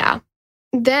suicide. Yeah.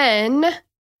 Then,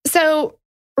 so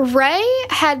Ray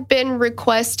had been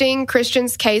requesting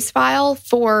Christian's case file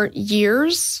for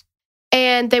years,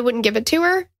 and they wouldn't give it to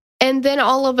her. And then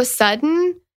all of a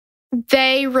sudden,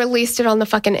 they released it on the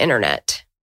fucking internet.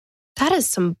 That is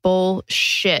some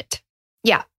bullshit.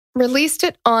 Yeah, released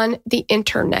it on the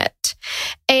internet.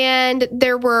 And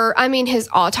there were, his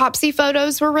autopsy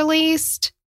photos were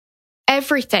released.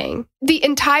 Everything. The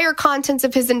entire contents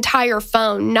of his entire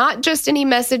phone, not just any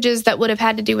messages that would have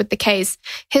had to do with the case.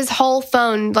 His whole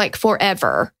phone, like,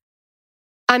 forever.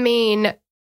 It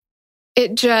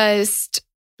just...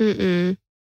 Mm-mm.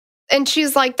 And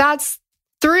she's like, that's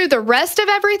through the rest of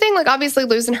everything. Like, obviously,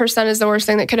 losing her son is the worst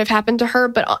thing that could have happened to her.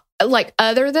 But, like,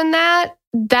 other than that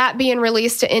being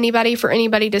released to anybody for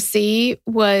anybody to see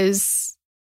was...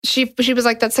 She was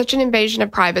like, that's such an invasion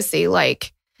of privacy.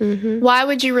 Like... Mm-hmm. Why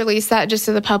would you release that just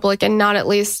to the public and not at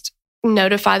least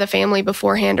notify the family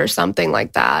beforehand or something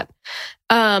like that?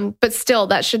 But still,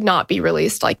 that should not be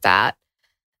released like that.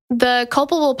 The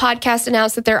Culpable podcast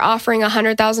announced that they're offering a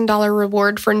 $100,000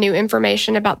 reward for new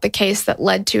information about the case that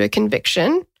led to a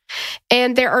conviction.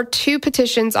 And there are 2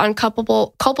 petitions on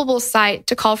Culpable's site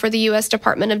to call for the U.S.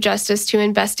 Department of Justice to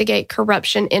investigate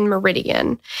corruption in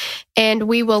Meridian. And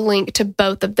we will link to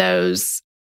both of those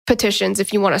petitions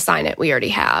if you want to sign it. We already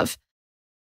have.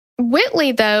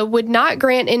 Whitley, though, would not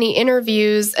grant any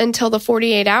interviews until the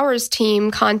 48 Hours team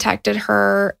contacted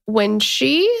her when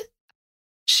she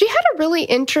had a really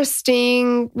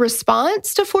interesting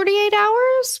response to 48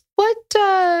 Hours. What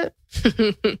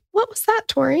was that,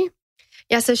 Tori?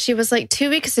 Yeah, so she was like, 2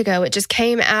 weeks ago, it just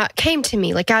came to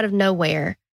me like out of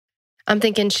nowhere. I'm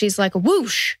thinking she's like,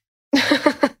 whoosh.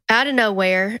 Out of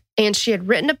nowhere, and she had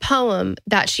written a poem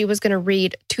that she was going to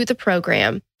read to the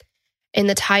program, and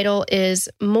the title is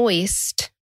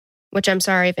Moist, which I'm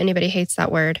sorry if anybody hates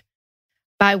that word,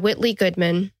 by Whitley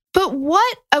Goodman. But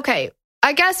what? Okay,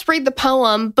 I guess read the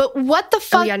poem, but what the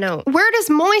fuck? Oh, yeah, no. Where does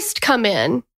moist come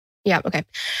in? Yeah, okay.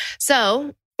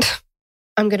 So,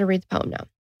 I'm going to read the poem now.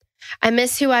 I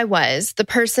miss who I was, the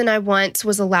person I once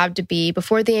was allowed to be,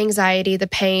 before the anxiety, the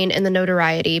pain, and the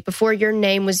notoriety, before your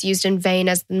name was used in vain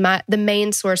as the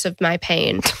main source of my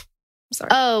pain. Sorry.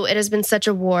 Oh, it has been such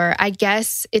a war. I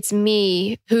guess it's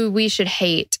me who we should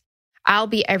hate. I'll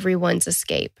be everyone's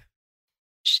escape.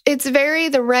 It's very,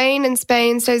 the rain in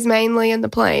Spain stays mainly in the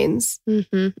plains,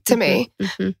 to me.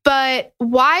 Mm-hmm. But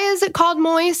why is it called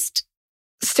moist?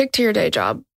 Stick to your day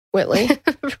job, Whitley.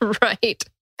 Right.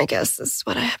 I guess is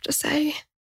what I have to say.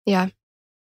 Yeah.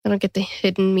 I don't get the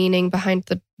hidden meaning behind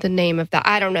the name of that.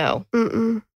 I don't know.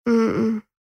 It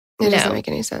doesn't make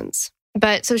any sense.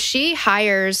 But so she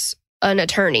hires an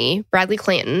attorney, Bradley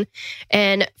Clanton,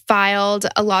 and filed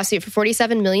a lawsuit for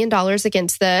 $47 million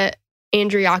against the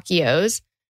Andriacchios.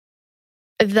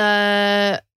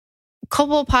 The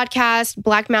Culpable podcast,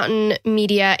 Black Mountain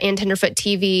Media, and Tenderfoot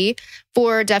TV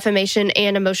for defamation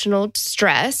and emotional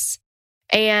distress.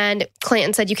 And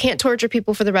Clanton said, you can't torture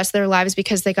people for the rest of their lives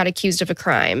because they got accused of a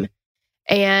crime.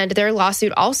 And their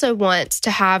lawsuit also wants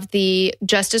to have the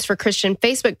Justice for Christian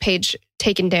Facebook page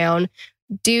taken down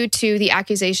due to the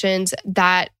accusations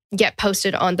that get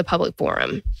posted on the public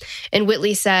forum. And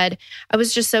Whitley said, I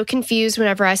was just so confused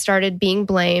whenever I started being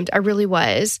blamed. I really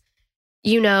was.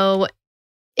 You know,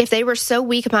 if they were so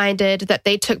weak-minded that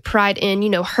they took pride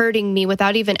in, hurting me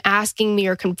without even asking me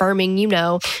or confirming,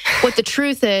 what the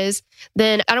truth is,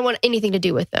 then I don't want anything to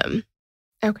do with them.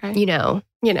 Okay. Yeah.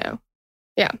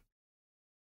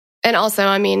 And also,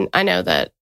 I know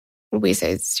that we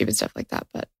say stupid stuff like that,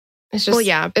 but it's just,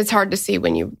 it's hard to see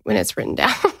when it's written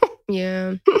down.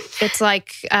 Yeah. It's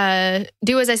like,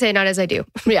 do as I say, not as I do.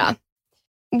 Yeah.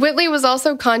 Whitley was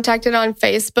also contacted on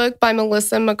Facebook by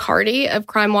Melissa McCarty of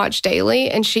Crime Watch Daily,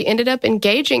 and she ended up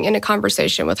engaging in a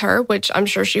conversation with her, which I'm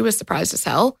sure she was surprised as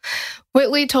hell.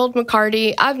 Whitley told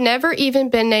McCarty, I've never even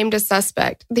been named a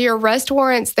suspect. The arrest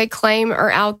warrants they claim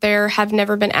are out there have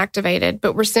never been activated,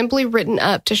 but were simply written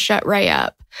up to shut Ray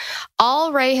up.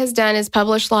 All Ray has done is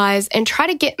publish lies and try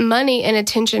to get money and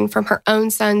attention from her own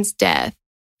son's death.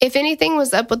 If anything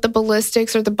was up with the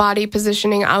ballistics or the body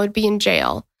positioning, I would be in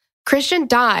jail. Christian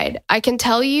died. I can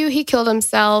tell you he killed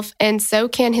himself, and so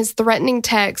can his threatening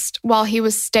text while he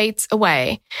was states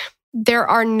away. There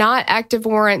are not active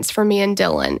warrants for me and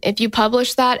Dylan. If you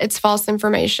publish that, it's false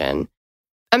information.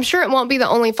 I'm sure it won't be the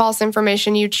only false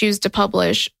information you choose to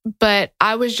publish, but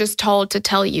I was just told to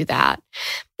tell you that.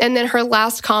 And then her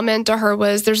last comment to her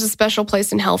was, there's a special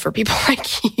place in hell for people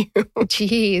like you.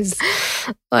 Jeez.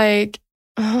 Like,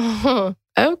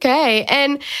 okay.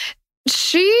 And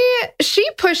she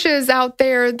pushes out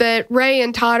there that Ray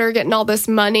and Todd are getting all this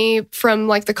money from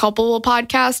like the Culpable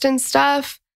podcast and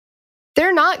stuff.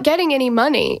 they're not getting any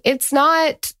money. It's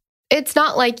not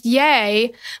like,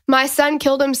 yay, my son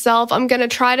killed himself. I'm going to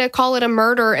try to call it a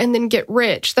murder and then get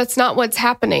rich. That's not what's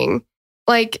happening.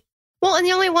 Like, well, and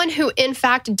the only one who, in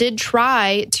fact, did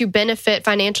try to benefit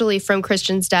financially from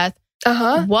Christian's death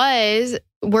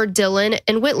were Dylan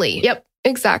and Whitley. Yep,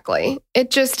 exactly.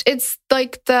 It's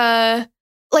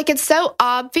like it's so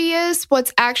obvious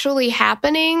what's actually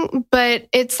happening, but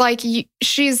it's like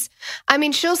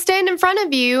she'll stand in front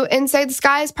of you and say the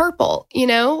sky is purple,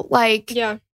 Like,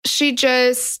 yeah. She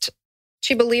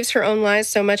believes her own lies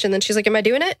so much, and then she's like, am I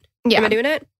doing it? Yeah. Am I doing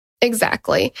it?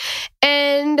 Exactly.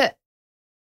 And,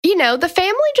 the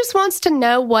family just wants to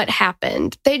know what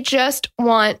happened. They just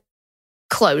want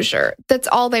closure. That's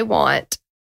all they want.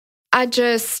 I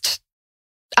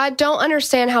don't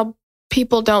understand how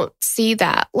people don't see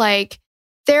that. Like,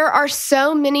 there are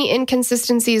so many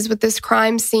inconsistencies with this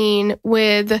crime scene,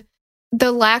 with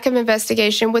the lack of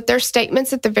investigation, with their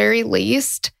statements at the very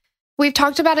least. We've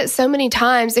talked about it so many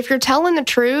times. If you're telling the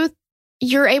truth,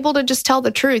 you're able to just tell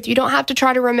the truth. You don't have to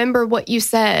try to remember what you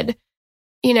said.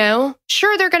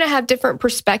 Sure, they're going to have different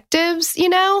perspectives,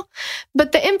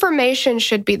 but the information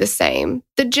should be the same.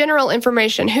 The general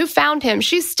information, who found him,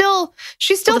 she still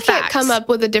can't come up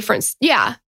with a difference.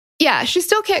 Yeah. Yeah. She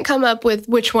still can't come up with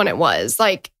which one it was.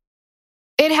 Like,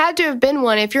 it had to have been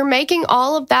one. If you're making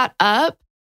all of that up,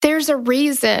 there's a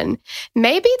reason.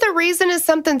 Maybe the reason is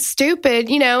something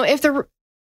stupid. I'm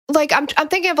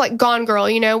thinking of like Gone Girl,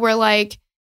 where like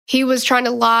he was trying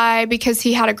to lie because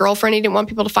he had a girlfriend. He didn't want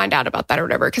people to find out about that or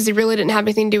whatever, because he really didn't have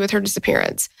anything to do with her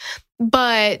disappearance.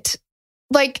 But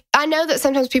like, I know that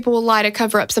sometimes people will lie to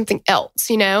cover up something else,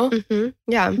 Mm-hmm.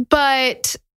 Yeah.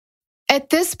 But at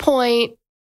this point,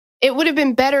 it would have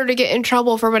been better to get in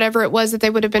trouble for whatever it was that they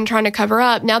would have been trying to cover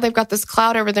up. Now they've got this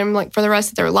cloud over them, like, for the rest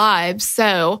of their lives.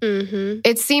 So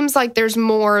It seems like there's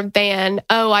more than,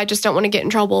 I just don't want to get in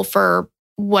trouble for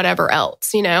whatever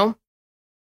else,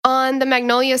 On the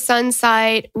Magnolia Sun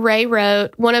site, Ray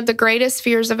wrote, one of the greatest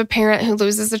fears of a parent who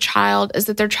loses a child is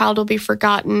that their child will be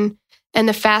forgotten, and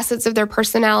the facets of their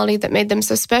personality that made them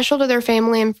so special to their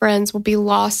family and friends will be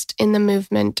lost in the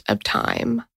movement of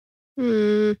time.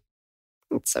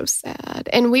 It's so sad.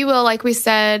 And we will, like we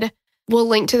said, we'll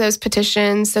link to those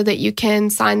petitions so that you can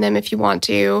sign them if you want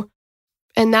to.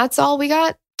 And that's all we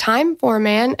got time for,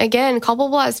 man. Again,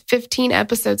 Culpable has 15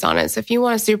 episodes on it. So if you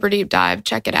want a super deep dive,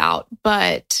 check it out.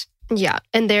 But yeah,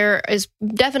 and there is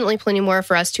definitely plenty more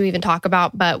for us to even talk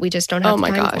about, but we just don't have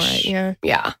time for it. Yeah.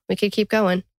 Yeah. We could keep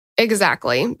going.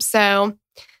 Exactly. So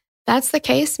that's the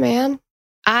case, man.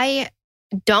 I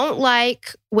don't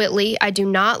like Whitley. I do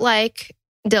not like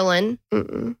Dylan.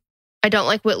 Mm-mm. I don't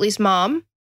like Whitley's mom.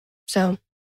 So,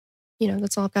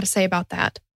 that's all I've got to say about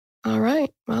that. All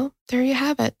right. Well, there you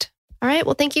have it. All right.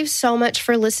 Well, thank you so much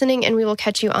for listening, and we will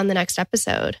catch you on the next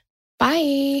episode.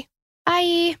 Bye.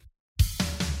 Bye.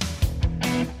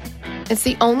 It's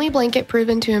the only blanket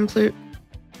proven to improve.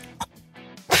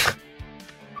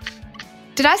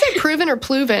 Did I say proven or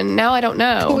pluven? Now I don't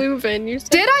know. Pluven. You said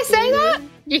Did I say that?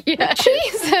 Yeah.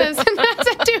 Jesus. And I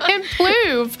said to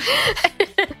improve.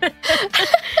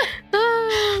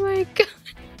 Oh my God.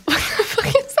 What the fuck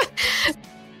is that?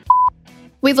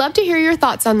 We'd love to hear your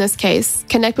thoughts on this case.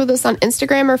 Connect with us on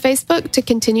Instagram or Facebook to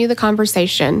continue the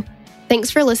conversation.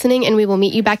 Thanks for listening, and we will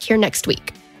meet you back here next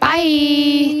week.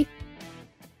 Bye.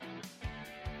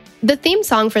 The theme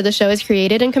song for the show is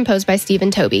created and composed by Stephen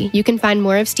Toby. You can find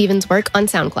more of Stephen's work on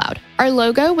SoundCloud. Our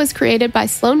logo was created by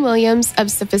Sloan Williams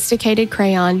of Sophisticated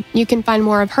Crayon. You can find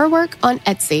more of her work on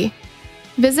Etsy.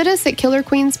 Visit us at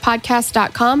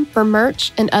killerqueenspodcast.com for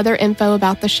merch and other info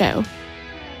about the show.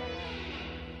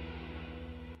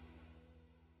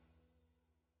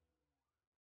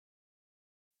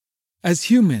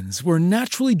 As humans, we're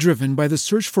naturally driven by the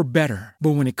search for better.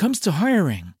 But when it comes to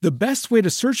hiring, the best way to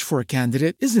search for a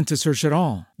candidate isn't to search at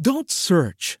all. Don't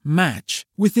search, match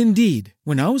with Indeed.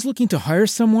 When I was looking to hire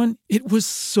someone, it was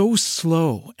so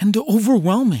slow and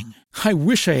overwhelming. I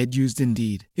wish I had used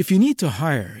Indeed. If you need to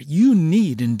hire, you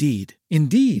need Indeed.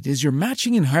 Indeed is your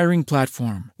matching and hiring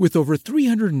platform with over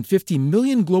 350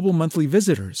 million global monthly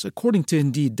visitors, according to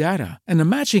Indeed data, and a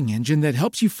matching engine that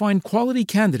helps you find quality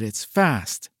candidates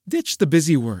fast. Ditch the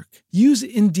busy work. Use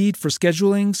Indeed for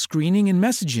scheduling, screening, and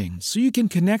messaging so you can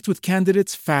connect with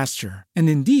candidates faster. And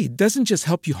Indeed doesn't just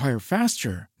help you hire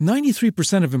faster.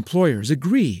 93% of employers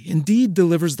agree Indeed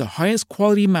delivers the highest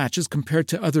quality matches compared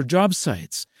to other job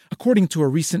sites, according to a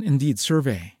recent Indeed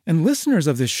survey. And listeners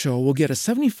of this show will get a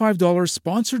 $75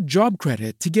 sponsored job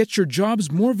credit to get your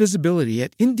jobs more visibility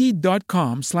at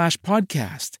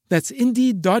Indeed.com/podcast. That's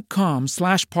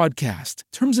Indeed.com/podcast.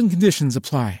 Terms and conditions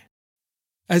apply.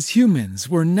 As humans,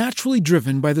 we're naturally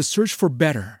driven by the search for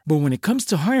better. But when it comes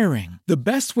to hiring, the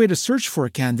best way to search for a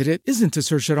candidate isn't to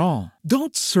search at all.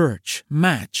 Don't search,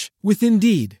 match with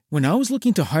Indeed. When I was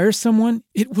looking to hire someone,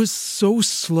 it was so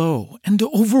slow and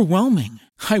overwhelming.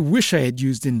 I wish I had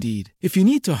used Indeed. If you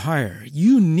need to hire,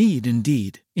 you need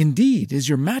Indeed. Indeed is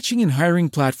your matching and hiring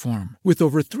platform with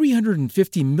over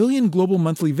 350 million global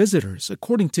monthly visitors,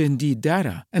 according to Indeed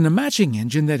data, and a matching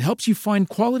engine that helps you find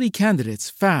quality candidates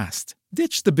fast.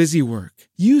 Ditch the busy work.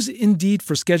 Use Indeed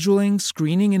for scheduling,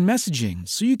 screening, and messaging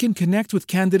so you can connect with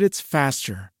candidates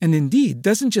faster. And Indeed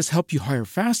doesn't just help you hire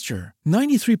faster.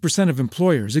 93% of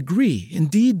employers agree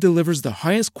Indeed delivers the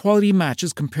highest quality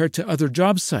matches compared to other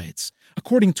job sites,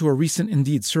 according to a recent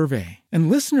Indeed survey.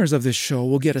 And listeners of this show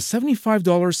will get a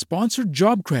 $75 sponsored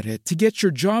job credit to get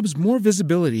your jobs more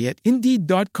visibility at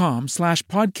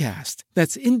Indeed.com/podcast.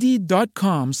 That's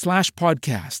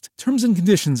Indeed.com/podcast. Terms and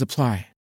conditions apply.